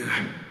to you.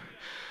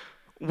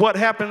 What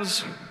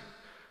happens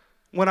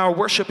when our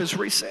worship is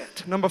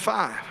reset? Number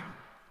 5,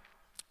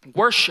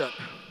 worship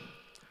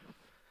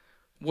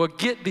will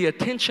get the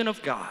attention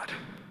of God,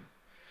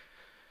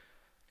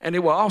 and it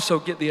will also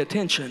get the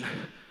attention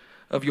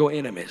of your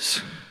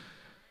enemies.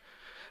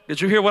 Did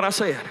you hear what I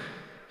said?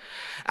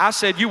 I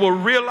said you will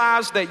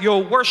realize that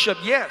your worship,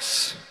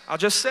 yes, I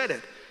just said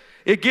it,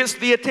 it gets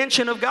the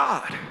attention of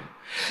God.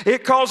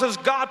 It causes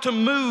God to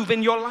move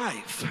in your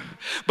life.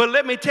 But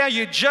let me tell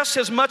you, just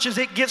as much as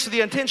it gets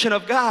the attention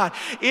of God,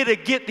 it'll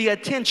get the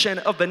attention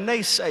of the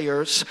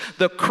naysayers,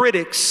 the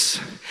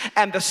critics,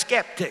 and the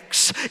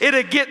skeptics.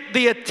 It'll get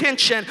the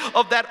attention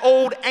of that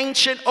old,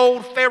 ancient,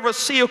 old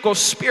Pharisaical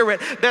spirit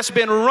that's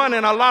been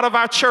running a lot of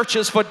our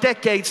churches for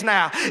decades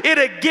now.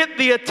 It'll get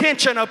the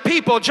attention of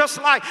people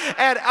just like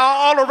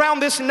all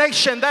around this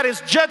nation that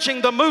is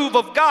judging the move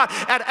of God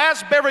at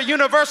Asbury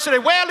University.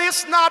 Well,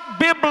 it's not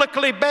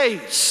biblically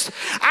based.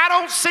 I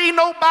don't see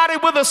nobody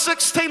with a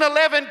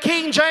 1611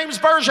 King James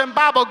Version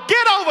Bible.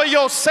 Get over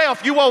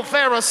yourself, you old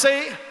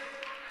Pharisee.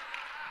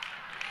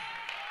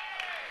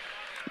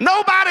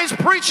 Nobody's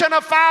preaching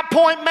a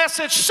 5-point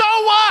message. So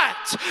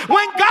what?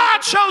 When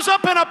God shows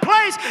up in a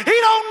place, he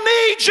don't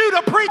need you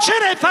to preach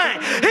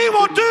anything. He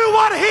will do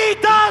what he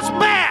does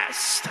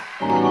best.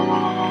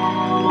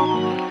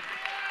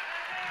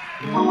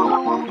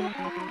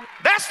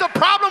 That's the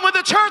problem with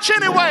the church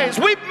anyways.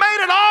 We've made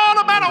it all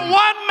about a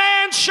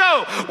one-man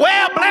show.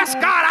 Well, bless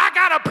God, I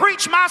got to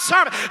preach my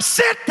sermon.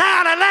 Sit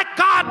down and let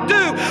God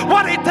do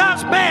what he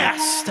does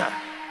best.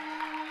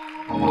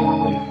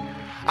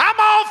 I'm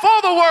all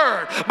for the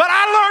word, but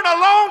I learned a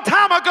long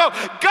time ago,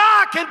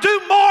 God can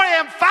do more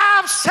in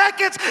 5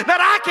 seconds than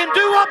I can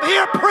do up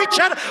here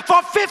preaching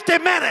for 50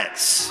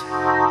 minutes.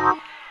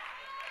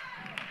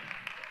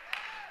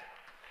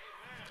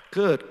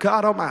 Good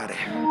God Almighty.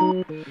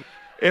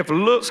 If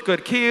looks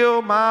could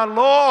kill, my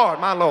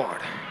Lord, my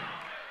Lord.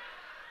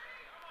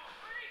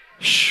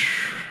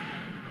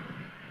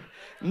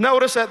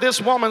 Notice that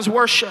this woman's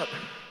worship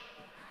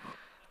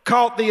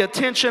caught the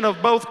attention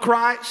of both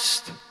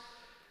Christ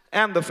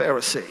and the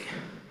Pharisee.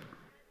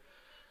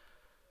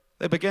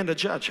 They began to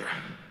judge her.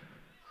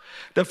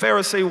 The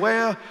Pharisee,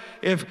 well,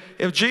 if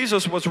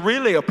Jesus was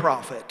really a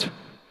prophet,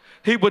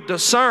 he would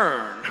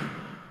discern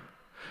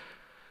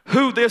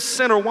who this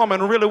sinner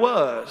woman really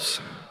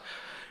was,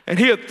 and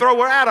he'd throw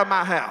her out of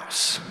my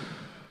house.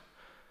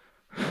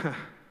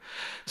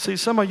 See,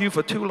 some of you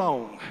for too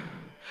long,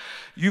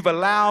 you've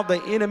allowed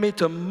the enemy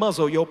to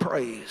muzzle your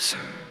praise.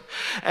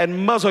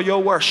 and muzzle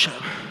your worship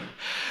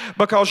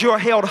because you're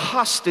held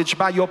hostage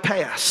by your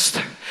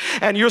past.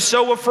 And you're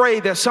so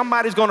afraid that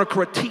somebody's going to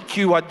critique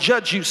you or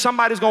judge you.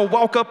 Somebody's going to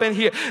walk up in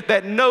here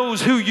that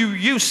knows who you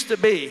used to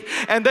be,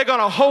 and they're going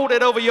to hold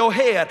it over your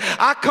head.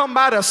 I come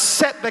by to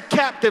set the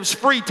captives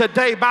free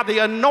today by the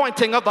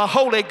anointing of the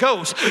Holy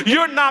Ghost.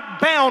 You're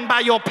not bound by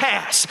your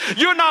past.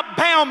 You're not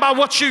bound by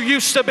what you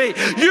used to be.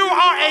 You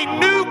are a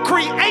new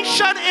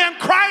creation in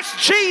Christ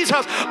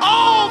Jesus.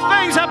 All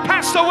things have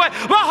passed away.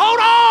 Behold,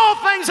 all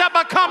things have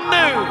become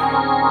new.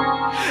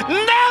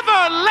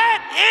 Never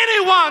let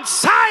anyone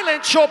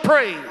silence your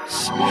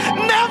praise.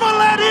 Never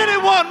let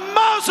anyone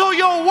muzzle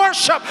your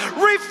worship.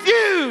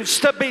 Refuse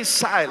to be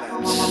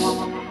silenced.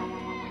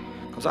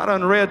 Because I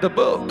done read the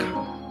book.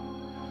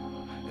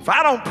 If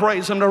I don't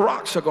praise him, the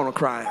rocks are going to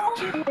cry out.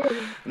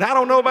 And I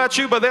don't know about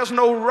you, but there's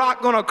no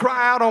rock going to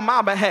cry out on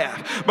my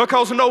behalf,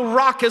 because no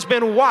rock has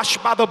been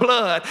washed by the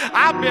blood.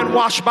 I've been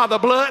washed by the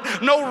blood.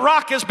 No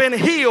rock has been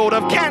healed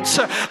of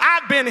cancer.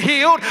 I've been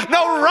healed.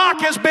 No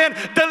rock has been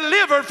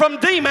delivered from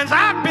demons.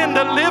 I've been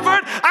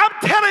delivered. I'm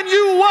telling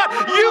you what,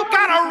 you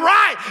got a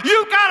right.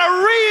 You got a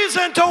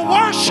reason to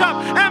worship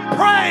and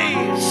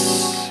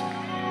praise.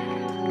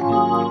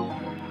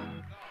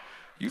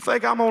 You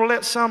think I'm going to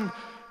let some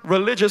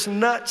religious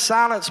nut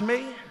silence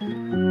me?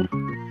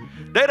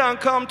 They done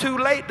come too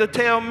late to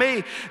tell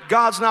me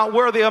God's not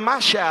worthy of my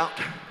shout.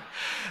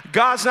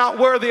 God's not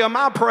worthy of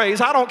my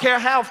praise. I don't care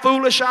how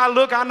foolish I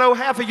look. I know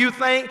half of you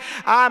think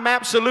I'm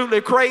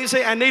absolutely crazy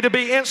and need to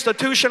be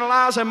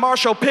institutionalized in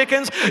Marshall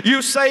Pickens.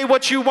 You say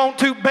what you want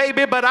to,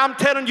 baby, but I'm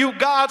telling you,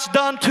 God's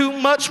done too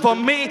much for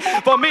me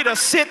to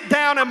sit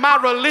down in my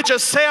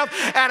religious self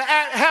and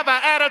have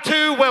an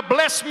attitude, well,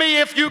 bless me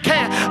if you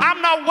can.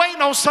 I'm not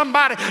waiting on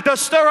somebody to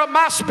stir up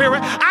my spirit.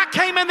 I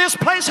came in this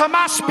place with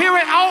my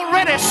spirit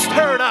already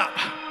stirred up.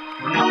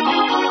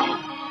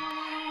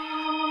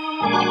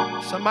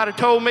 Somebody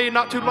told me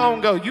not too long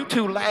ago, you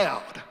too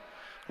loud.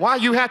 Why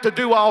you have to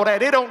do all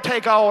that? It don't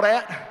take all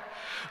that.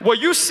 Well,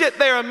 you sit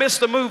there and miss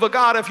the move of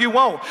God if you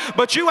want,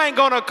 but you ain't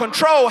going to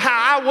control how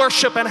I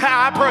worship and how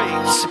I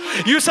praise.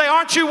 You say,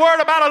 aren't you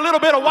worried about a little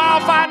bit of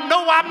wildfire?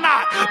 No, I'm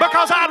not,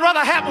 because I'd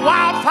rather have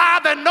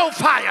wildfire than no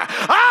fire.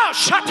 Oh, I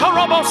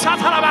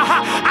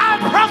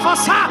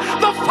prophesy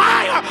the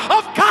fire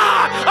of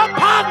God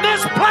upon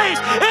this place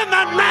in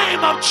the name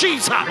of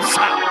Jesus.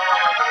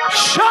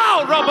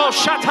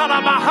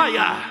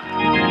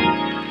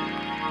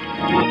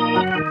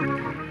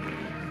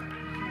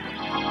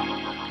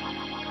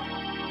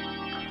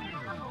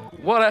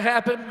 What'll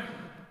happen?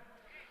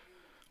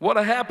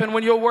 What'll happen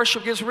when your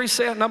worship gets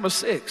reset? Number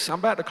 6. I'm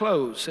about to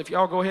close. If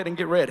y'all go ahead and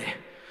get ready.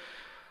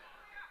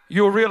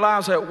 You'll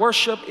realize that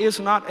worship is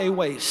not a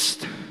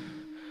waste.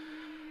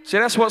 See,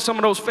 that's what some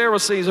of those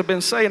Pharisees have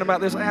been saying about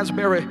this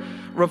Asbury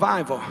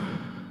revival.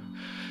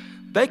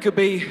 They could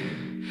be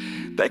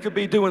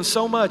doing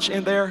so much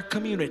in their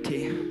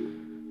community.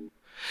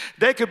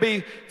 They could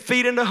be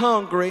feeding the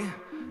hungry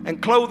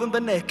and clothing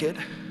the naked.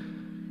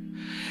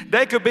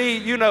 They could be,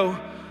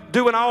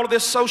 doing all of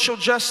this social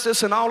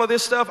justice and all of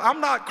this stuff. I'm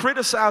not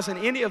criticizing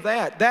any of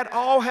that. That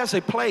all has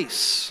a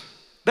place.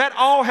 That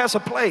all has a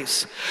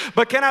place.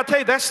 But can I tell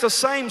you, that's the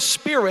same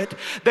spirit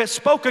that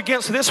spoke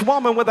against this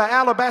woman with the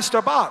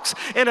alabaster box.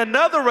 In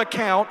another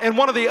account, in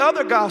one of the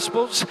other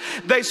gospels,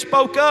 they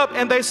spoke up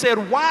and they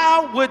said,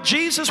 why would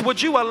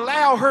you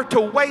allow her to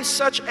waste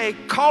such a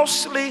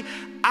costly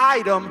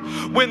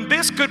item when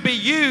this could be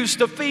used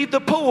to feed the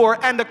poor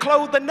and to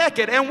clothe the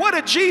naked? And what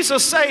did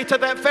Jesus say to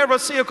that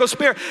Pharisaical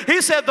spirit? He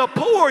said, the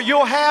poor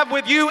you'll have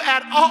with you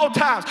at all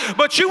times,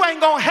 but you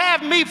ain't gonna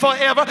have me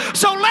forever,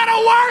 so let her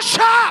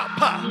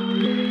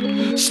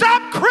worship.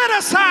 Stop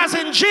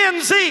criticizing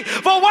Gen Z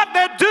for what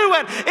they're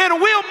doing in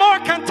Wilmore,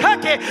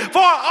 Kentucky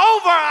for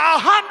over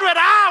 100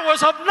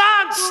 hours of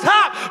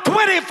non-stop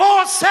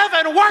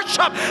 24/7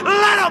 worship.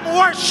 Let them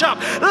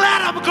worship.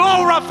 Let them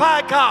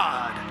glorify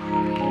God.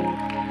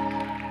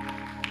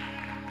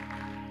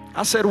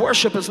 I said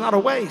worship is not a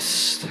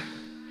waste.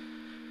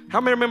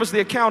 How many remembers the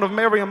account of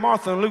Mary and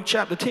Martha in Luke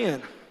chapter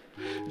 10?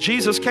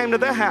 Jesus came to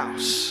their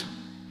house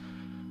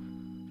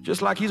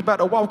just like he's about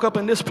to walk up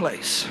in this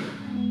place.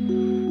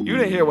 You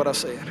didn't hear what I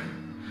said.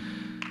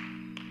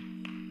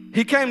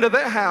 He came to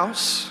their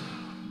house,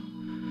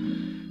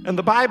 and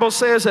the Bible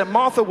says that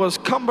Martha was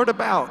cumbered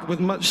about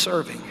with much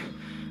serving.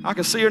 I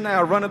can see her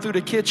now running through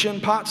the kitchen,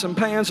 pots and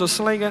pans are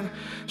slinging.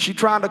 She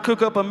trying to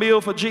cook up a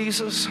meal for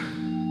Jesus.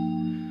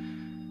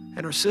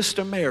 And her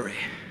sister Mary,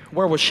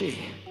 where was she?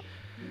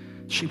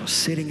 She was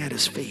sitting at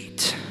his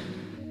feet.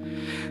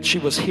 She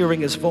was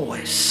hearing his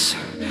voice.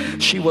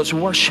 She was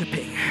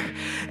worshiping.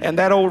 And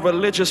that old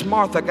religious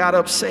Martha got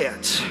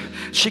upset.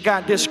 She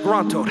got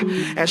disgruntled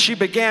and she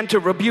began to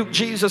rebuke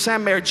Jesus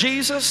and Mary.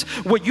 Jesus,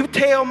 will you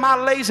tell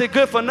my lazy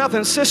good for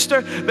nothing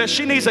sister that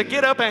she needs to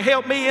get up and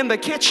help me in the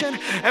kitchen?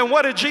 And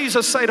what did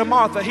Jesus say to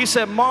Martha? He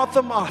said,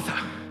 Martha, Martha,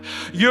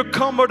 You're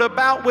cumbered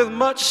about with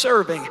much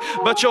serving,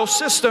 but your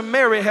sister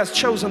Mary has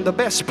chosen the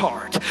best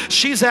part.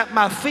 She's at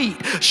my feet.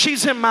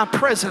 She's in my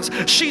presence.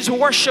 She's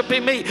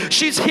worshiping me.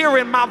 She's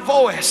hearing my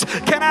voice.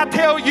 Can I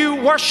tell you,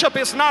 worship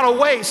is not a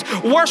waste.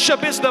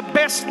 Worship is the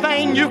best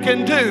thing you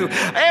can do.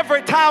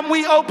 Every time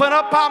we open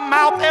up our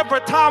mouth,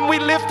 every time we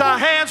lift our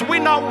hands, we're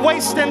not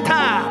wasting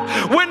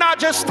time. We're not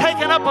just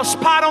taking up a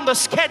spot on the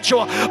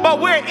schedule, but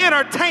we're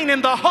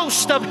entertaining the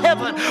host of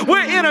heaven.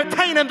 We're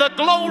entertaining the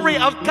glory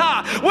of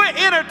God. We're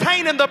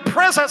entertaining the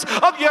presence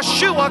of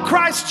Yeshua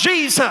Christ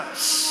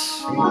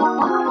Jesus.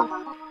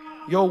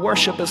 Your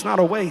worship is not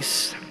a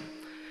waste.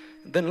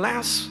 Then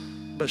last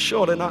but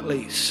surely not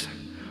least,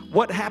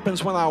 what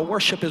happens when our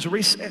worship is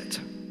reset?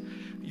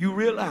 You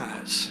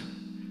realize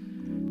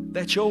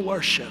that your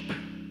worship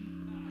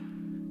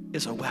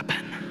is a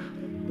weapon.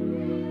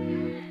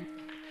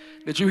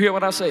 Did you hear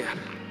what I said?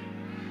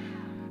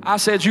 I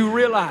said you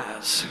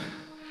realize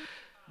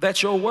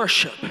that your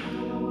worship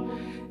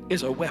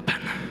is a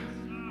weapon.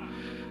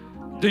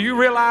 Do you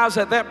realize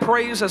that that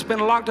praise that's been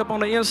locked up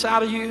on the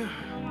inside of you,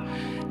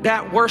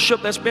 that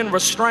worship that's been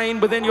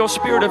restrained within your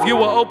spirit, if you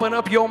will open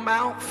up your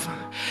mouth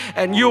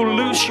and you'll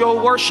loose your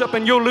worship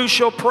and you'll loose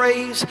your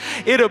praise,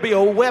 it'll be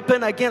a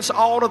weapon against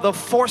all of the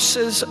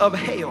forces of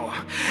hell.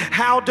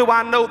 How do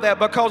I know that?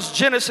 Because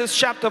Genesis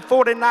chapter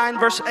 49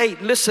 verse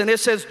 8, listen, it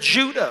says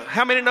Judah.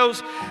 How many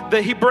knows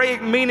the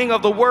Hebraic meaning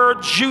of the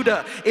word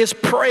Judah is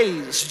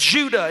praise?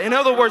 Judah, in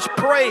other words,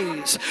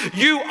 praise.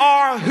 You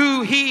are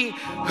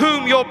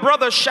whom your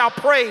brother shall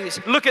praise.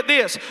 Look at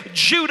this.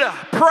 Judah,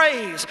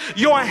 praise.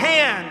 Your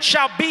hand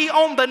shall be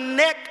on the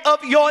neck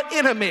of your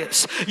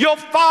enemies. Your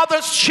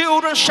father's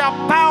children shall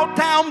bow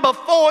down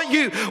before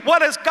you.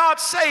 What is God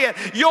saying?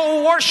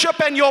 Your worship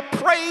and your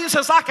praise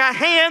is like a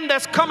hand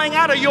that's coming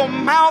out of your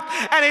mouth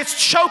and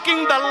it's choking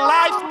the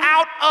life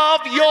out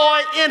of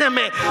your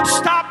enemy.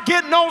 Stop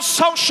getting on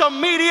social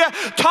media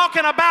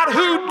talking about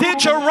who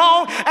did you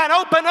wrong and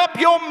open up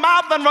your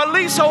mouth and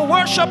release a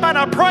worship and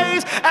a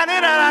praise and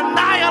it'll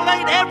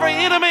annihilate every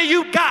enemy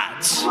you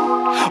got.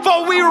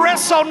 For we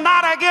wrestle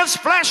not against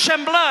flesh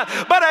and blood,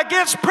 but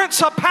against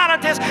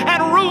principalities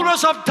and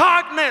rulers of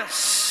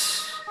darkness.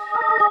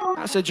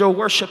 I said your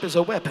worship is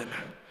a weapon.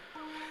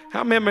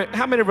 How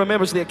many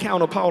remembers the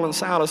account of Paul and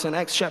Silas in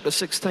Acts chapter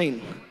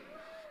 16?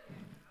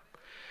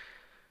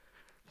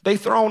 They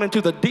thrown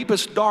into the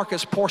deepest,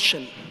 darkest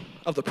portion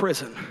of the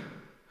prison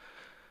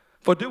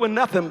for doing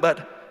nothing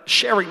but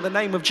sharing the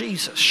name of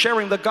Jesus,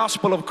 sharing the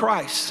gospel of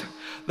Christ.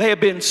 They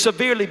had been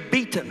severely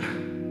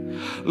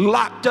beaten,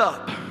 locked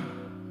up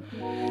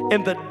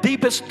in the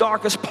deepest,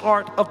 darkest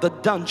part of the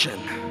dungeon.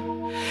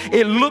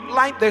 It looked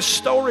like their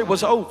story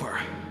was over.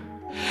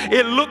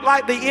 It looked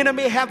like the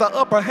enemy had the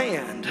upper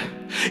hand.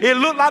 It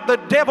looked like the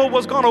devil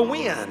was going to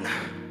win.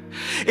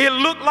 It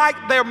looked like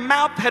their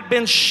mouth had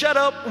been shut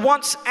up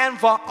once and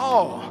for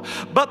all.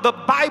 But the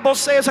Bible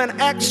says in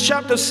Acts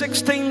chapter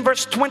 16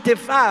 verse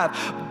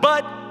 25,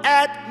 but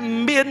at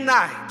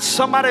midnight,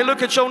 somebody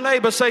look at your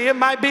neighbor, say it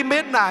might be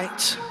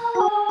midnight,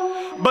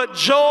 but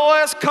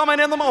joy is coming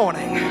in the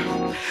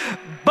morning.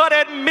 But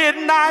at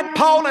midnight,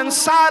 Paul and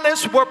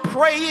Silas were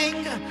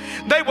praying.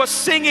 They were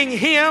singing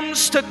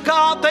hymns to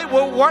God. They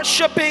were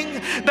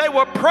worshiping. They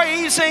were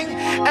praising.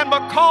 And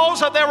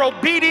because of their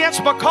obedience,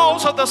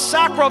 because of the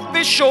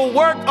sacrificial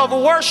work of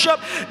worship,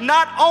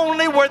 not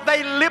only were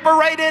they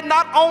liberated,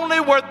 not only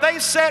were they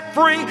set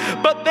free,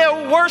 but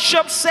their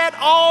worship set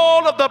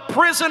all of the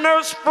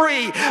prisoners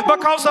free.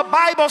 Because the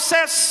Bible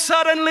says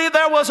suddenly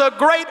there was a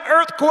great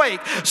earthquake,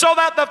 so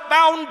that the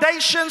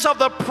foundations of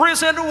the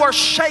prison were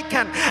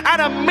shaken.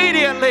 And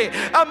immediately,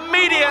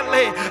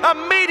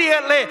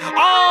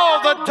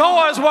 all the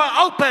doors were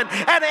open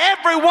and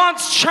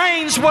everyone's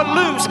chains were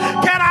loose.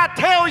 Can I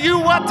tell you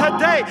what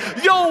today?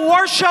 Your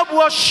worship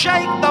will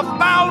shake the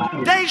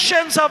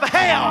foundations of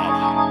hell.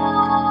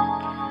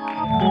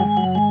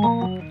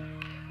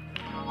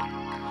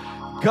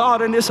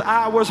 God in this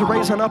hour is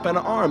raising up an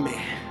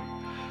army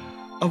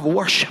of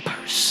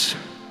worshipers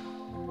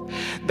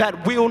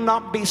that will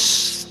not be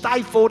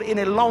stifled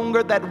any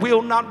longer, that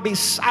will not be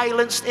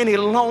silenced any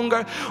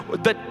longer.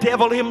 The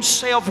devil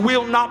himself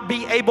will not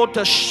be able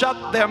to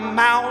shut their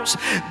mouths.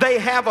 They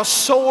have a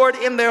sword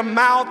in their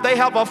mouth. They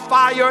have a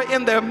fire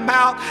in their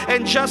mouth.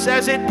 And just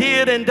as it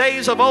did in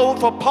days of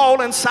old for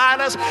Paul and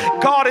Silas,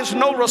 God is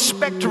no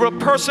respecter of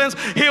persons.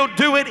 He'll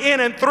do it in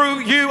and through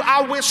you.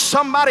 I wish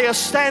somebody would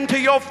stand to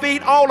your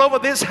feet all over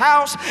this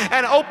house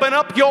and open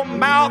up your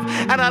mouth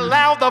and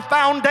allow the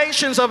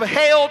foundations of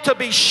hell to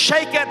be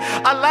shaken.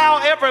 Allow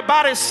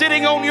everybody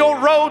sitting on your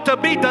road to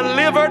be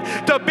delivered,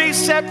 to be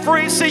set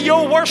free. See,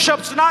 your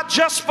worship's not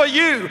just for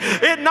you.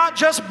 It not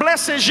just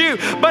blesses you,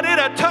 but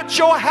it'll touch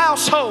your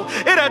household.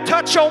 It'll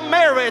touch your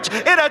marriage.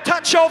 It'll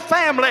touch your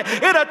family.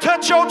 It'll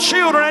touch your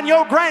children and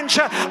your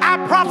grandchildren.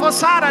 I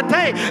prophesy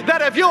today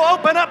that if you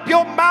open up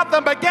your mouth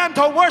and begin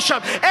to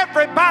worship,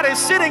 everybody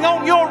sitting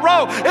on your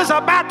road is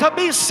about to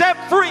be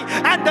set free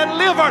and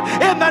delivered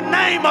in the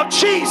name of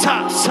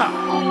Jesus.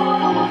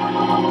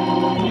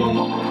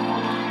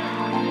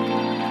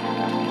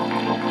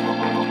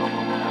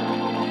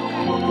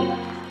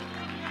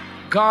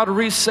 God,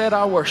 reset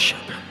our worship.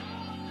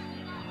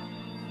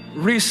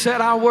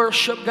 Reset our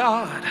worship,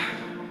 God.